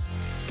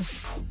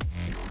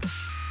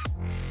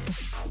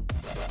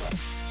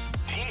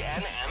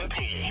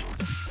 TNMP,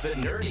 the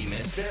Nerdy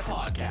Misfit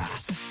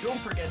Podcast. Don't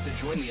forget to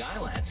join the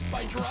island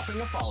by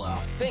dropping a follow.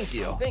 Thank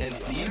you. And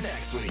see you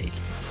next week.